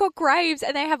yeah, they've got graves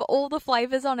and they have all the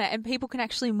flavours on it, and people can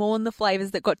actually mourn the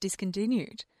flavours that got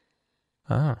discontinued.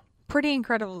 Ah, Pretty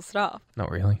incredible stuff. not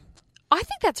really. I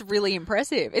think that's really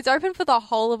impressive. It's open for the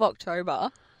whole of October,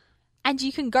 and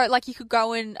you can go, like, you could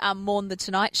go and mourn the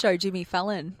Tonight Show Jimmy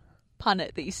Fallon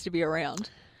punnet that used to be around.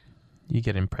 You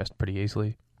get impressed pretty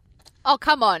easily. Oh,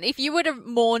 come on. If you were to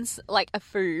mourn, like, a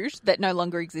food that no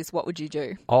longer exists, what would you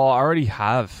do? Oh, I already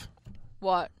have.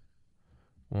 What?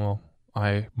 Well,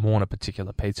 I mourn a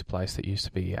particular pizza place that used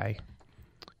to be a,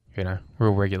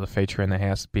 real regular feature in the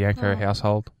house, Bianco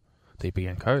household. The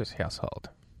Bianco's household.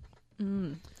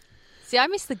 See, I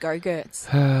miss the Go-Gurts.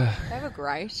 They were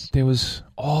great. There was...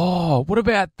 Oh, what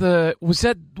about the...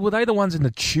 Were they the ones in the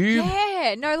tube?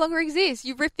 Yeah, no longer exists.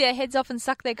 You rip their heads off and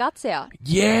suck their guts out.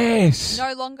 Yes!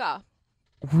 No longer.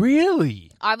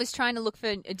 Really? I was trying to look for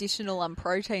additional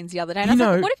proteins the other day, and You I was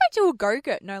know- like, what if I do a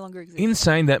Go-Gurt? No longer exists. In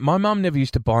saying that, my mum never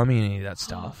used to buy me any of that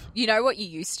stuff. You know what you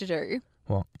used to do?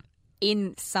 What?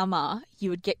 In summer, you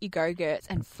would get your Go-Gurts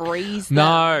and freeze them.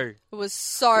 No. It was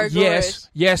so good.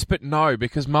 Yes, but no,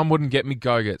 because Mum wouldn't get me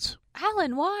Go-Gurts.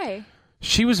 Alan, why?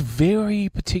 She was very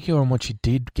particular on what she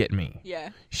did get me. Yeah.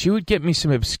 She would get me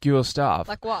some obscure stuff.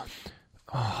 Like what?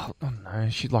 I don't know.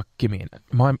 She'd give me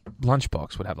my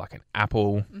lunchbox would have an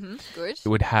apple. Mm-hmm. Good. It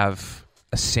would have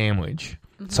a sandwich,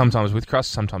 sometimes with crust,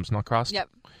 sometimes not crust. Yep.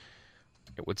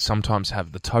 It would sometimes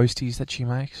have the toasties that she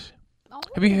makes. Oh.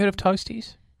 Have you heard of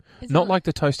toasties? Isn't Not it? like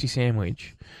the toasty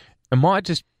sandwich.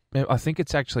 I think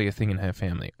it's actually a thing in her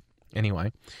family.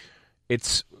 Anyway,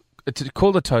 it's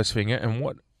called a toast finger, and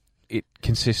what it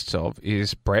consists of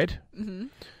is bread,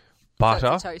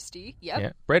 butter, So it's a toasty. Yep.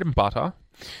 yeah, bread and butter.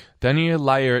 Then you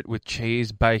layer it with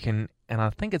cheese, bacon, and I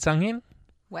think it's onion.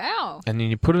 Wow. And then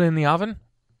you put it in the oven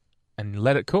and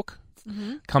let it cook.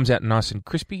 Comes out nice and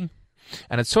crispy,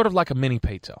 and it's sort of like a mini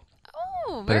pizza,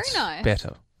 Oh, but very it's nice.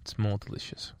 better. It's more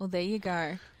delicious. Well, there you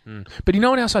go. But you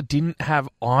know what else I didn't have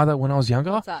either when I was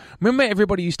younger? What's that? Remember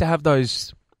everybody used to have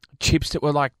those chips that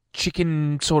were like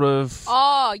chicken sort of...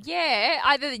 Oh, yeah.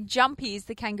 Either the jumpies,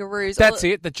 the kangaroos. That's or...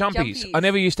 it, the jumpies. Jumpies. I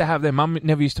never used to have them. Mum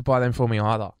never used to buy them for me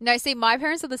either. No, see, my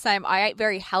parents are the same. I ate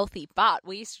very healthy, but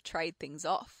we used to trade things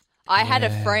off. I had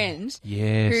a friend who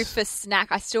Yes. for snack,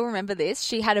 I still remember this,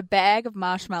 she had a bag of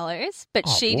marshmallows, but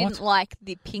Oh, she what? didn't like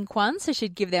the pink ones, so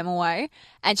she'd give them away.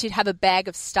 And she'd have a bag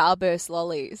of Starburst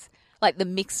lollies, like the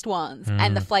mixed ones,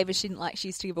 and the flavours she didn't like, she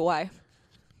used to give away.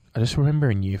 I just remember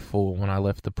in year 4 when I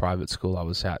left the private school I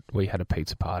was at, we had a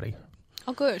pizza party.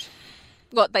 Oh, good.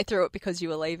 What, they threw it because you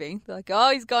were leaving? They're like,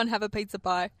 oh, he's gone, have a pizza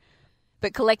pie.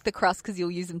 But collect the crust because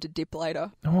you'll use them to dip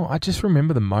later. Oh, I just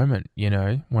remember the moment,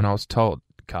 when I was told,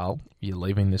 Carl, you're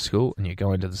leaving the school and you're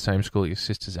going to the same school your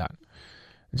sister's at.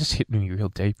 It just hit me real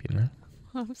deep,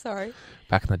 I'm sorry.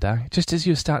 back in the day. Just as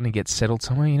you were starting to get settled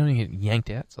somewhere, you get yanked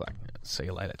out. It's like, see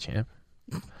you later, champ.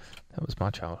 That was my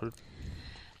childhood.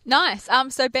 Nice.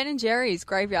 So Ben and Jerry's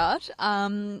Graveyard.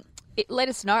 Let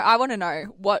us know. I want to know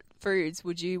what foods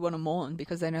would you want to mourn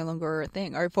because they no longer are a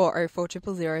thing. 0404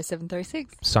 000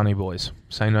 736. Sunny Boys.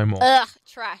 Say no more. Ugh,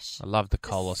 trash. I love the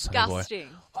cola Sunny Boy. Disgusting.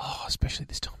 Oh, especially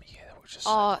this time of year. That was just so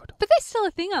Oh, good. but they're still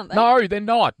a thing, aren't they? No, they're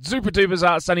not. Super Dupers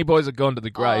are. Sunny Boys are gone to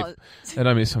the grave. Oh, They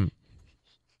don't miss them.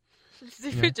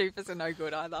 Super Dupers are no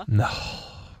good either. No.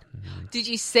 Did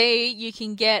you see you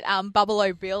can get Bubble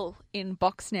O Bill in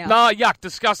box now? No, yuck.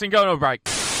 Disgusting. Going on a break.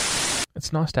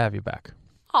 It's nice to have you back.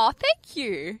 Oh, thank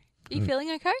you. Are you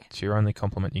feeling okay? It's your only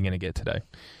compliment you're going to get today.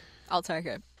 I'll take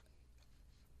it.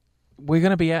 We're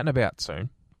going to be out and about soon.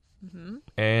 Mm-hmm.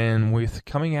 And with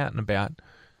coming out and about,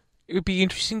 it would be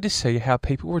interesting to see how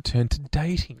people return to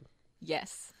dating,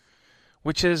 Yes.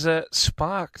 which has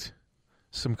sparked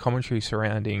some commentary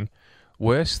surrounding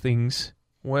worst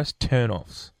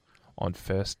turn-offs on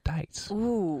first dates,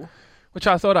 Ooh. which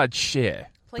I thought I'd share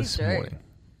Please this do. morning.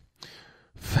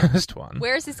 First one.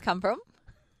 Where has this come from?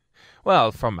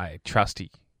 Well, from a trusty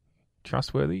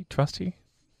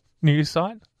news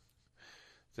site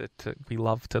that we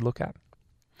love to look at.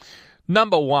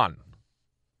 Number 1,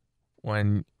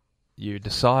 when you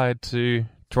decide to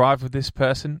drive with this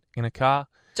person in a car,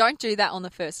 Don't do that on the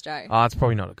first day. it's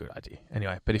probably not a good idea.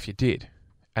 Anyway, but if you did,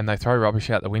 and they throw rubbish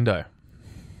out the window,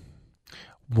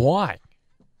 why?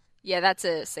 Yeah, that's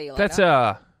a see you later.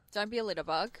 That's Don't be a litter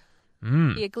bug.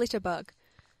 Be a glitter bug.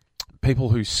 people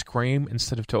who scream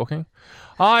instead of talking.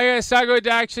 Oh, yeah, so good to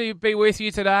actually be with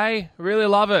you today. Really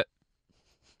love it.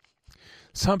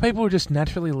 Some people are just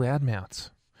naturally loudmouths.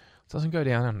 It doesn't go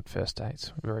down on first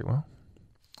dates very well.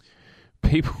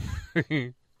 People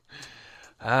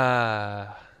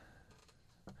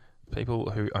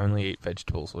people who only eat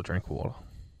vegetables or drink water.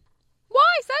 Why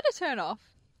is that a turn off?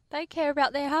 They care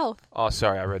about their health. Oh,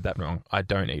 sorry, I read that wrong. I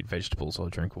don't eat vegetables or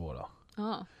drink water.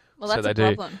 Oh. Well, that's so a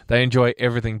they problem. They enjoy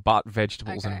everything but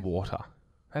vegetables Okay. and water.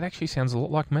 That actually sounds a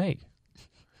lot like me.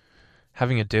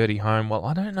 Having a dirty home, well,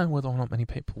 I don't know whether or not many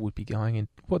people would be going in.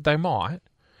 Well, they might,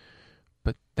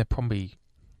 but they're probably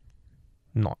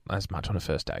not as much on a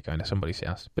first date going to somebody's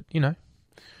house. But, You never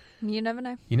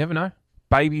know. you never know.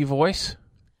 Baby voice.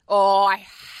 Oh, I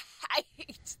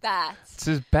hate that. It's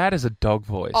as bad as a dog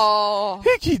voice. Oh.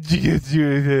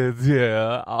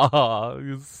 Yeah. Oh,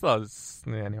 it's so...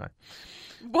 Anyway.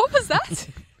 What was that?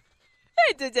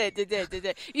 You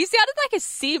sounded like a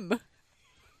sim.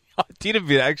 I did a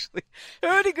bit, actually.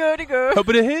 It's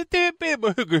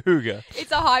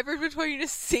It's a hybrid between a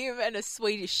sim and a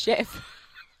Swedish chef.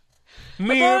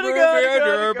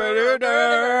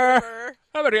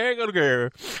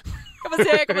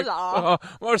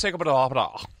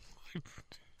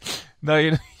 No,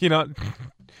 you're not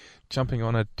jumping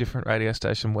on a different radio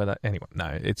station where that... Anyway,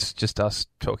 no, it's just us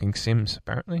talking Sims,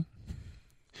 apparently.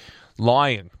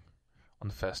 Lying on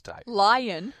the first date.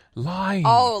 Lion? Lying.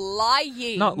 Oh,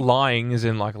 lying. Not lying as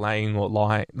in like laying or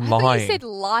lying. I thought Lying. you said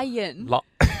lion.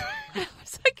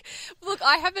 It's like, look,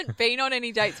 I haven't been on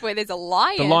any dates where there's a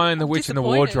lion. The Lion, the I'm Witch, and the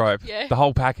disappointed. Wardrobe. Yeah, The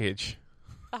whole package.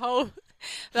 the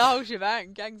whole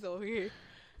shebang. Gang's all here.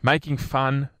 Making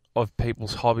fun of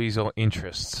people's hobbies or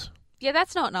interests. Yeah,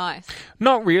 that's not nice.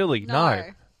 Not really, no.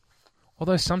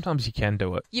 Although sometimes you can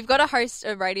do it. You've got to host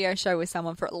a radio show with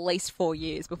someone for at least 4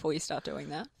 years before you start doing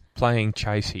that. Playing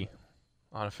chasey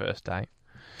on a first date.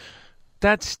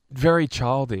 That's very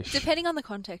childish. Depending on the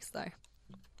context, though.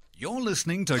 You're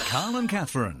listening to Carl and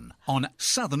Catherine on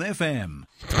Southern FM.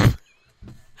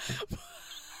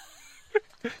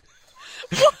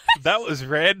 That was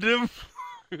random.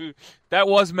 That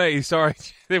was me. Sorry.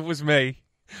 It was me.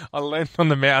 I leaned on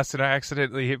the mouse and I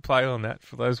accidentally hit play on that,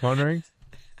 for those wondering.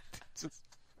 That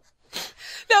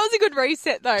was a good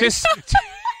reset, though. Just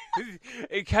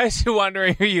in case you're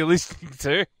wondering who you're listening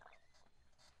to,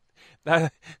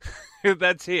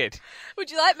 that's it.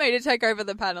 Would you like me to take over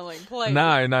the panelling, please?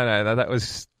 No, that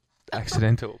was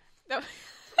accidental. That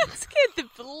scared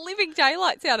the living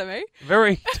daylights out of me.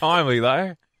 Very timely,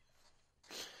 though.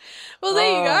 Well,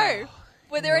 there you go.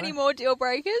 Were there any more deal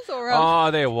breakers? Or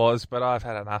Oh, there was, but I've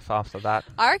had enough after that.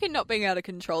 I reckon not being able to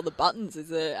control the buttons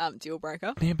is a deal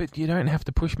breaker. Yeah, but you don't have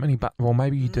to push many buttons. Well,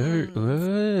 maybe you do.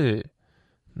 Ugh.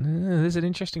 There's an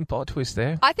interesting plot twist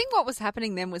there. I think what was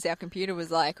happening then was our computer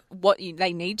was like,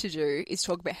 they need to do is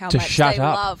talk about how To much shut they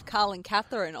up. love Carl and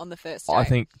Catherine on the first day. I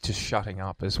think just shutting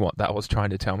up is what that was trying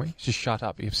to tell me. Just shut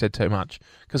up. You've said too much.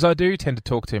 Because I do tend to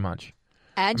talk too much.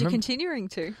 And you're continuing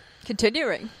to.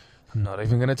 Continuing. I'm not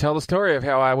even going to tell the story of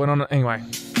how I went on. Anyway,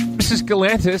 this is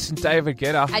Galantis and David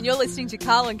Guetta. And you're listening to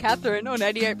Carl and Catherine on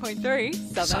 88.3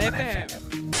 Southern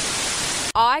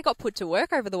FM. I got put to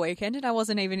work over the weekend and I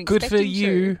wasn't even Good expecting for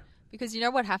you. to. Because you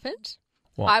know what happened?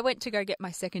 What? I went to go get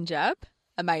my second jab.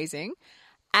 Amazing.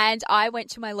 And I went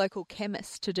to my local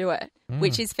chemist to do it,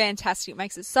 which is fantastic. It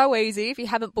makes it so easy. If you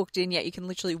haven't booked in yet, you can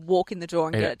literally walk in the door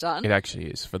and get it done. It actually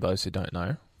is. For those who don't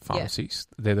know, pharmacies,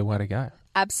 they're the way to go.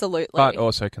 Absolutely. But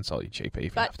also consult your GP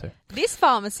if you have to. This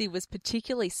pharmacy was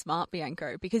particularly smart,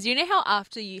 Bianco, because you know how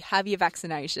after you have your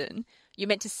vaccination, you're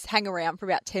meant to hang around for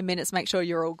about 10 minutes, make sure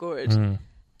you're all good.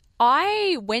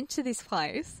 I went to this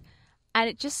place and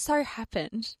it just so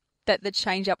happened that the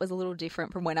change-up was a little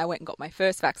different from when I went and got my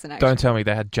first vaccination. Don't tell me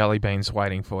they had jelly beans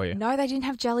waiting for you. No, they didn't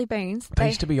have jelly beans. They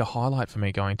used to be a highlight for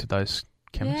me going to those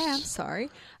chemists. Yeah, I'm sorry.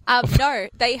 No,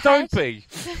 they had... Don't be.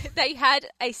 They had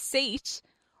a seat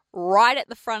right at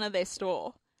the front of their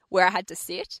store where I had to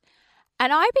sit,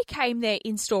 and I became their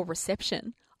in-store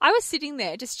reception. I was sitting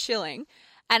there just chilling,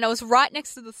 and I was right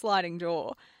next to the sliding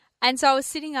door. And so I was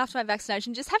sitting after my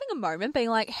vaccination, just having a moment, being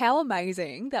like, how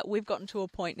amazing that we've gotten to a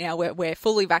point now where we're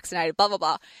fully vaccinated, blah, blah,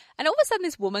 blah. And all of a sudden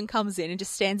this woman comes in and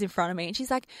just stands in front of me and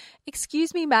she's like,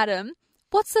 excuse me, madam,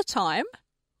 what's the time?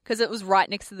 Because it was right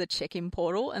next to the check-in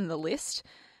portal and the list.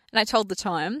 And I told the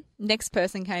time. Next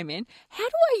person came in. How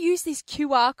do I use this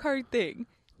QR code thing?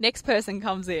 Next person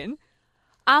comes in.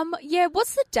 Yeah,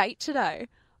 what's the date today?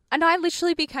 And I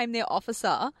literally became their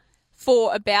officer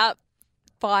for about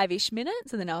 5-ish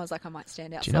minutes, and then I was like, I might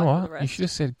stand outside. Do you know for the what? rest. You should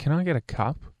have said, can I get a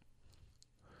cup?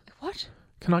 What?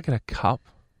 Can I get a cup?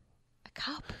 A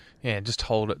cup? Yeah, just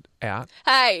hold it out.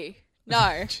 Hey,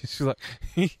 no. She's like,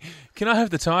 can I have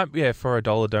the time? Yeah, for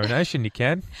 $1 donation, you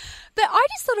can. But I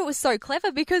just thought it was so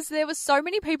clever because there were so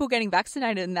many people getting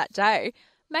vaccinated in that day.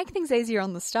 Make things easier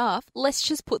on the staff. Let's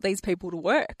just put these people to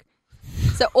work.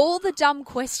 So all the dumb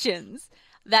questions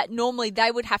that normally they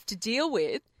would have to deal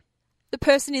with, the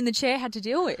person in the chair had to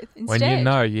deal with instead. When you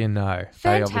know, you know. Fantastic.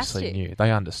 They obviously knew.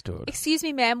 They understood. Excuse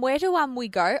me, ma'am, where do we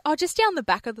go? Oh, just down the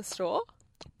back of the store.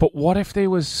 But what if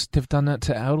they've done that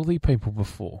to elderly people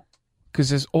before? Because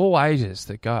there's all ages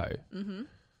that go. Mm-hmm.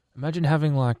 Imagine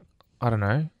having I don't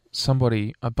know,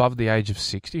 somebody above the age of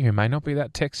 60 who may not be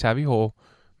that tech savvy or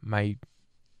may,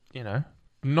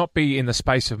 not be in the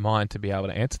space of mind to be able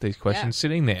to answer these questions,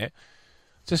 sitting there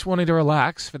just wanting to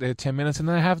relax for their 10 minutes and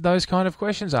they have those kind of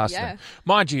questions asked them.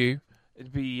 Mind you,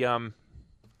 it'd be,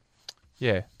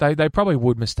 they probably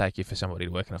would mistake you for somebody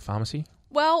to work in a pharmacy.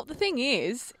 Well, the thing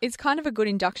is, it's kind of a good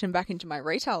induction back into my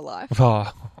retail life.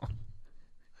 Oh.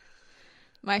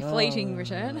 My fleeting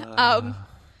return.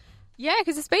 Yeah,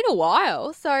 because it's been a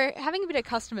while, so having a bit of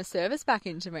customer service back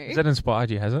into me. Has that inspired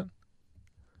you, has it?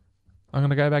 I'm going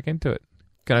to go back into it.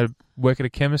 Going to work at a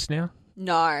chemist now?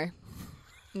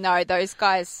 No, those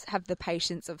guys have the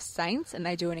patience of saints and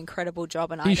they do an incredible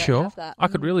job and I don't sure? have that. I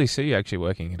could really see you actually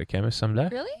working at a chemist someday.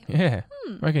 Really? Yeah.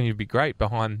 I reckon you'd be great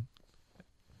behind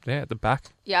there at the back.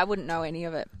 Yeah, I wouldn't know any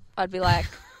of it. I'd be like,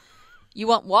 you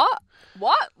want what?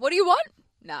 What? What do you want?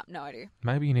 Nah, no idea.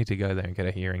 Maybe you need to go there and get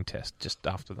a hearing test just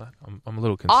after that. I'm a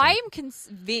little concerned. I am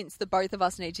convinced that both of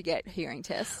us need to get hearing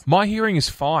tests. My hearing is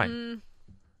fine.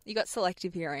 You got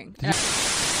selective hearing.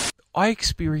 I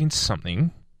experienced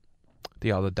something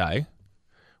the other day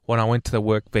when I went to the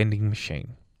work vending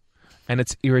machine and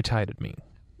it's irritated me.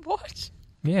 What?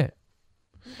 Yeah.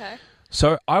 Okay.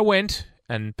 So I went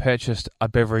and purchased a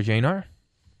Beveragino.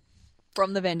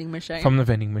 From the vending machine. From the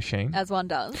vending machine. As one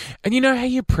does. And you know how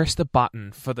you press the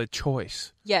button for the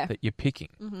choice that you're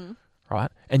picking,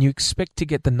 right? And you expect to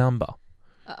get the number.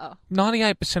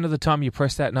 98% of the time you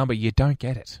press that number, you don't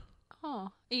get it. Oh,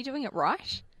 are you doing it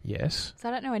right? Yes. Because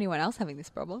I don't know anyone else having this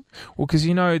problem. Well, because,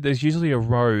 there's usually a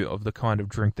row of the kind of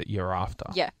drink that you're after.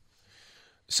 Yeah.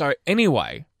 So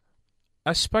anyway,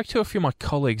 I spoke to a few of my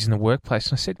colleagues in the workplace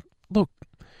and I said, look,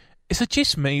 is it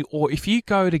just me, or if you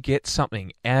go to get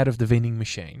something out of the vending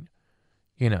machine,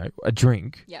 a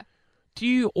drink, do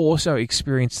you also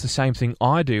experience the same thing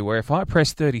I do, where if I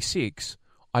press 36,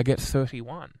 I get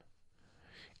 31?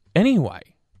 Anyway,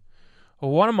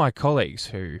 one of my colleagues,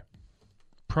 who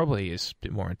probably is a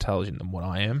bit more intelligent than what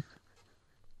I am,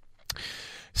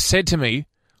 said to me,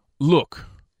 look,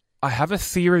 I have a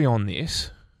theory on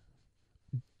this.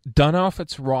 Don't know if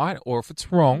it's right or if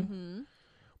it's wrong,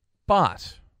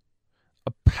 but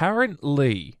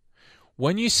apparently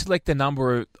when you select the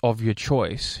number of your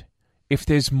choice, if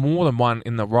there's more than one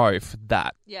in the row for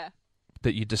that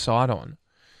you decide on,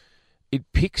 it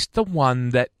picks the one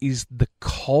that is the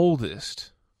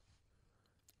coldest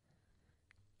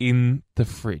in the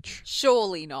fridge.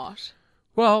 Surely not.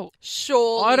 Well,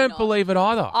 Surely I don't not. believe it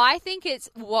either. I think it's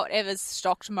whatever's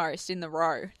stocked most in the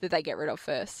row that they get rid of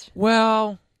first.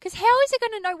 Well, Because how is it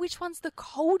going to know which one's the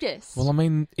coldest? I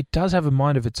mean, it does have a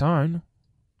mind of its own.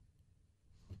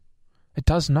 It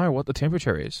does know what the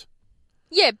temperature is.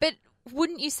 Yeah, but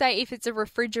wouldn't you say if it's a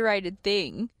refrigerated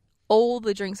thing, all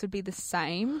the drinks would be the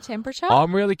same temperature?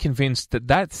 I'm really convinced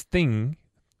that thing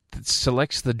that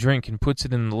selects the drink and puts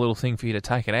it in the little thing for you to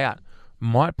take it out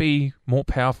might be more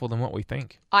powerful than what we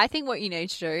think. I think what you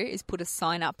need to do is put a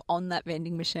sign up on that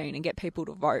vending machine and get people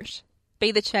to vote.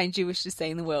 Be the change you wish to see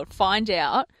in the world. Find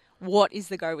out what is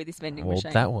the go with this vending Well,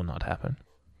 machine. that will not happen.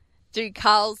 Do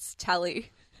Carl's tally.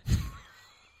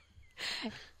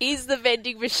 Is the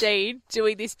vending machine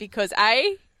doing this because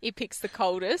A, it picks the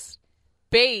coldest,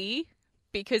 B,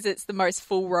 because it's the most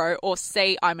full row, or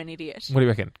C, I'm an idiot? What do you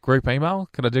reckon? Group email?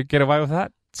 Could I get away with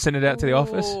that? Send it out to the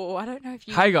office? Oh, I don't know if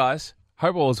you... Hey guys,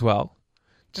 hope all is well.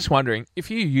 Just wondering,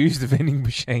 if you use the vending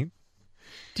machine,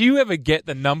 do you ever get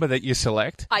the number that you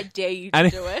select? I dare you to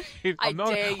do it. I'm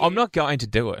I'm not going to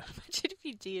do it. Imagine if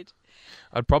you did.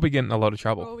 I'd probably get in a lot of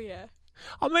trouble. Oh, yeah.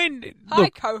 I mean, Hi,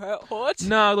 look, cohort.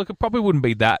 no, look, it probably wouldn't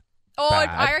be that Oh, bad.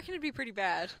 I reckon it'd be pretty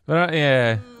bad. But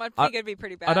I think it'd be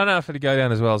pretty bad. I don't know if it'd go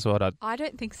down as well as what I'd... I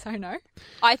don't think so, no.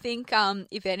 I think,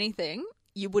 if anything,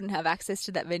 you wouldn't have access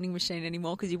to that vending machine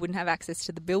anymore because you wouldn't have access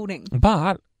to the building.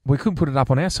 But we could put it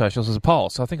up on our socials as a poll,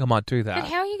 so I think I might do that. But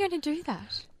how are you going to do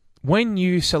that? When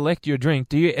you select your drink,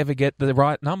 do you ever get the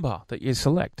right number that you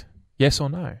select? Yes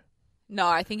or no? No,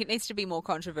 I think it needs to be more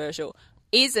controversial.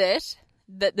 Is it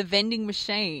that the vending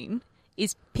machine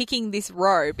is picking this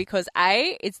row because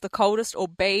A, it's the coldest, or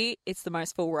B, it's the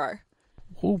most full row?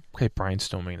 We'll keep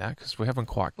brainstorming that because we haven't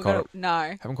quite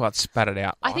No. haven't quite spat it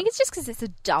out. I think it's just because it's a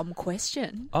dumb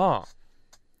question. Oh,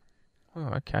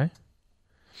 okay.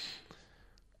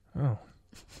 Oh,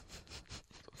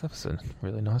 that was a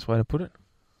really nice way to put it.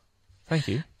 Thank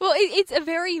you. Well, it's a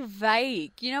very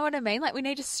vague. You know what I mean? Like, we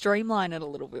need to streamline it a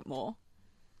little bit more.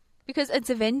 Because it's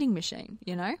a vending machine,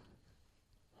 you know?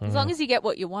 As long as you get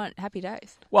what you want, happy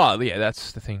days. Well, yeah,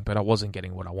 that's the thing. But I wasn't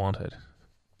getting what I wanted.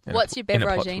 What's your in a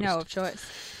plot Beveragino twist. of choice?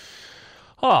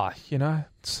 Oh, you know,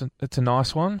 it's a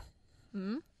nice one.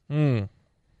 Yeah.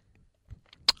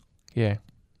 Okay.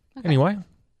 Anyway,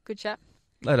 Good chat.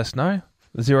 let us know.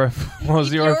 If you're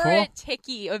 0404. a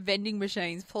techie of vending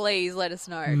machines, please let us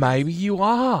know. Maybe you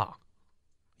are.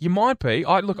 You might be.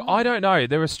 I don't know.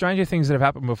 There are stranger things that have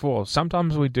happened before.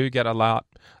 Sometimes we do get a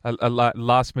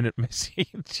last minute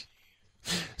message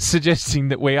suggesting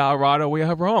that we are right or we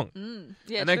are wrong.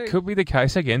 Yeah, and true. that could be the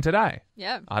case again today.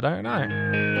 Yeah. I don't know.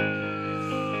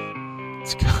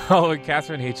 It's Carl and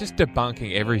Catherine here, just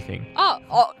debunking everything.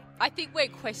 Oh, I think we're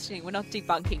questioning. We're not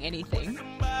debunking anything.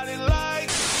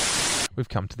 We've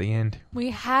come to the end. We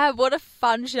have. What a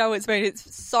fun show it's been.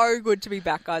 It's so good to be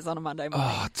back, guys, on a Monday morning.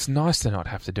 Oh, it's nice to not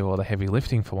have to do all the heavy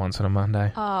lifting for once on a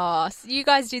Monday. Oh, so you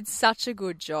guys did such a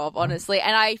good job, honestly.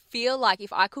 And I feel like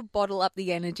if I could bottle up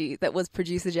the energy that was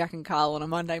producer Jack and Carl on a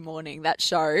Monday morning, that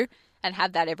show, and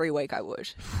have that every week, I would.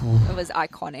 It was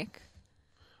iconic.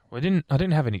 I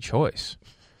didn't have any choice.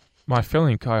 My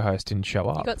filling co-host didn't show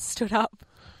up. You got stood up.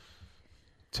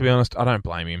 To be honest, I don't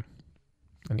blame him.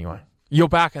 Anyway, you're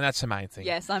back, and that's the main thing.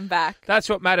 Yes, I'm back. That's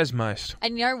what matters most.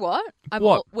 And you know what?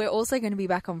 What? We're also going to be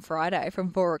back on Friday from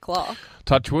 4 o'clock.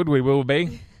 Touch wood, we will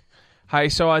be. Hey,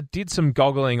 so I did some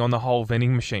goggling on the whole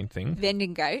vending machine thing.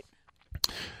 Vending Gate.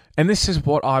 And this is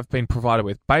what I've been provided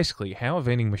with. Basically, how a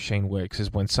vending machine works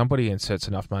is when somebody inserts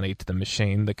enough money to the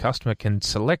machine, the customer can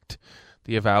select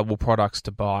the available products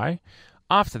to buy.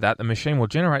 After that, the machine will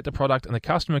generate the product and the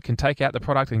customer can take out the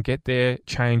product and get their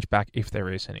change back if there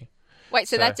is any. Wait,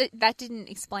 so that didn't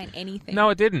explain anything? No,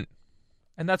 it didn't.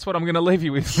 And that's what I'm going to leave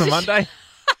you with for Monday.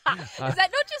 Does that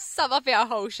not just sum up our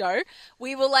whole show?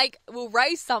 We'll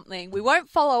raise something, we won't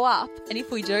follow up, and if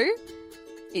we do,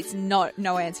 it's no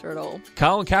answer at all.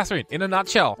 Carl and Catherine, in a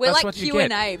nutshell. We're that's like what you Q&A,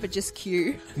 get. but just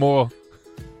Q. More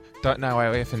don't know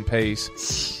our F and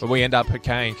P's. But we end up at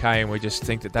K and K and we just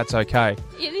think that that's okay.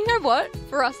 You know what?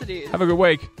 For us it is. Have a good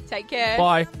week. Take care.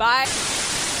 Bye. Bye.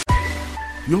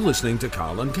 You're listening to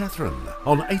Carl and Catherine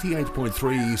on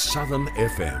 88.3 Southern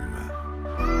FM.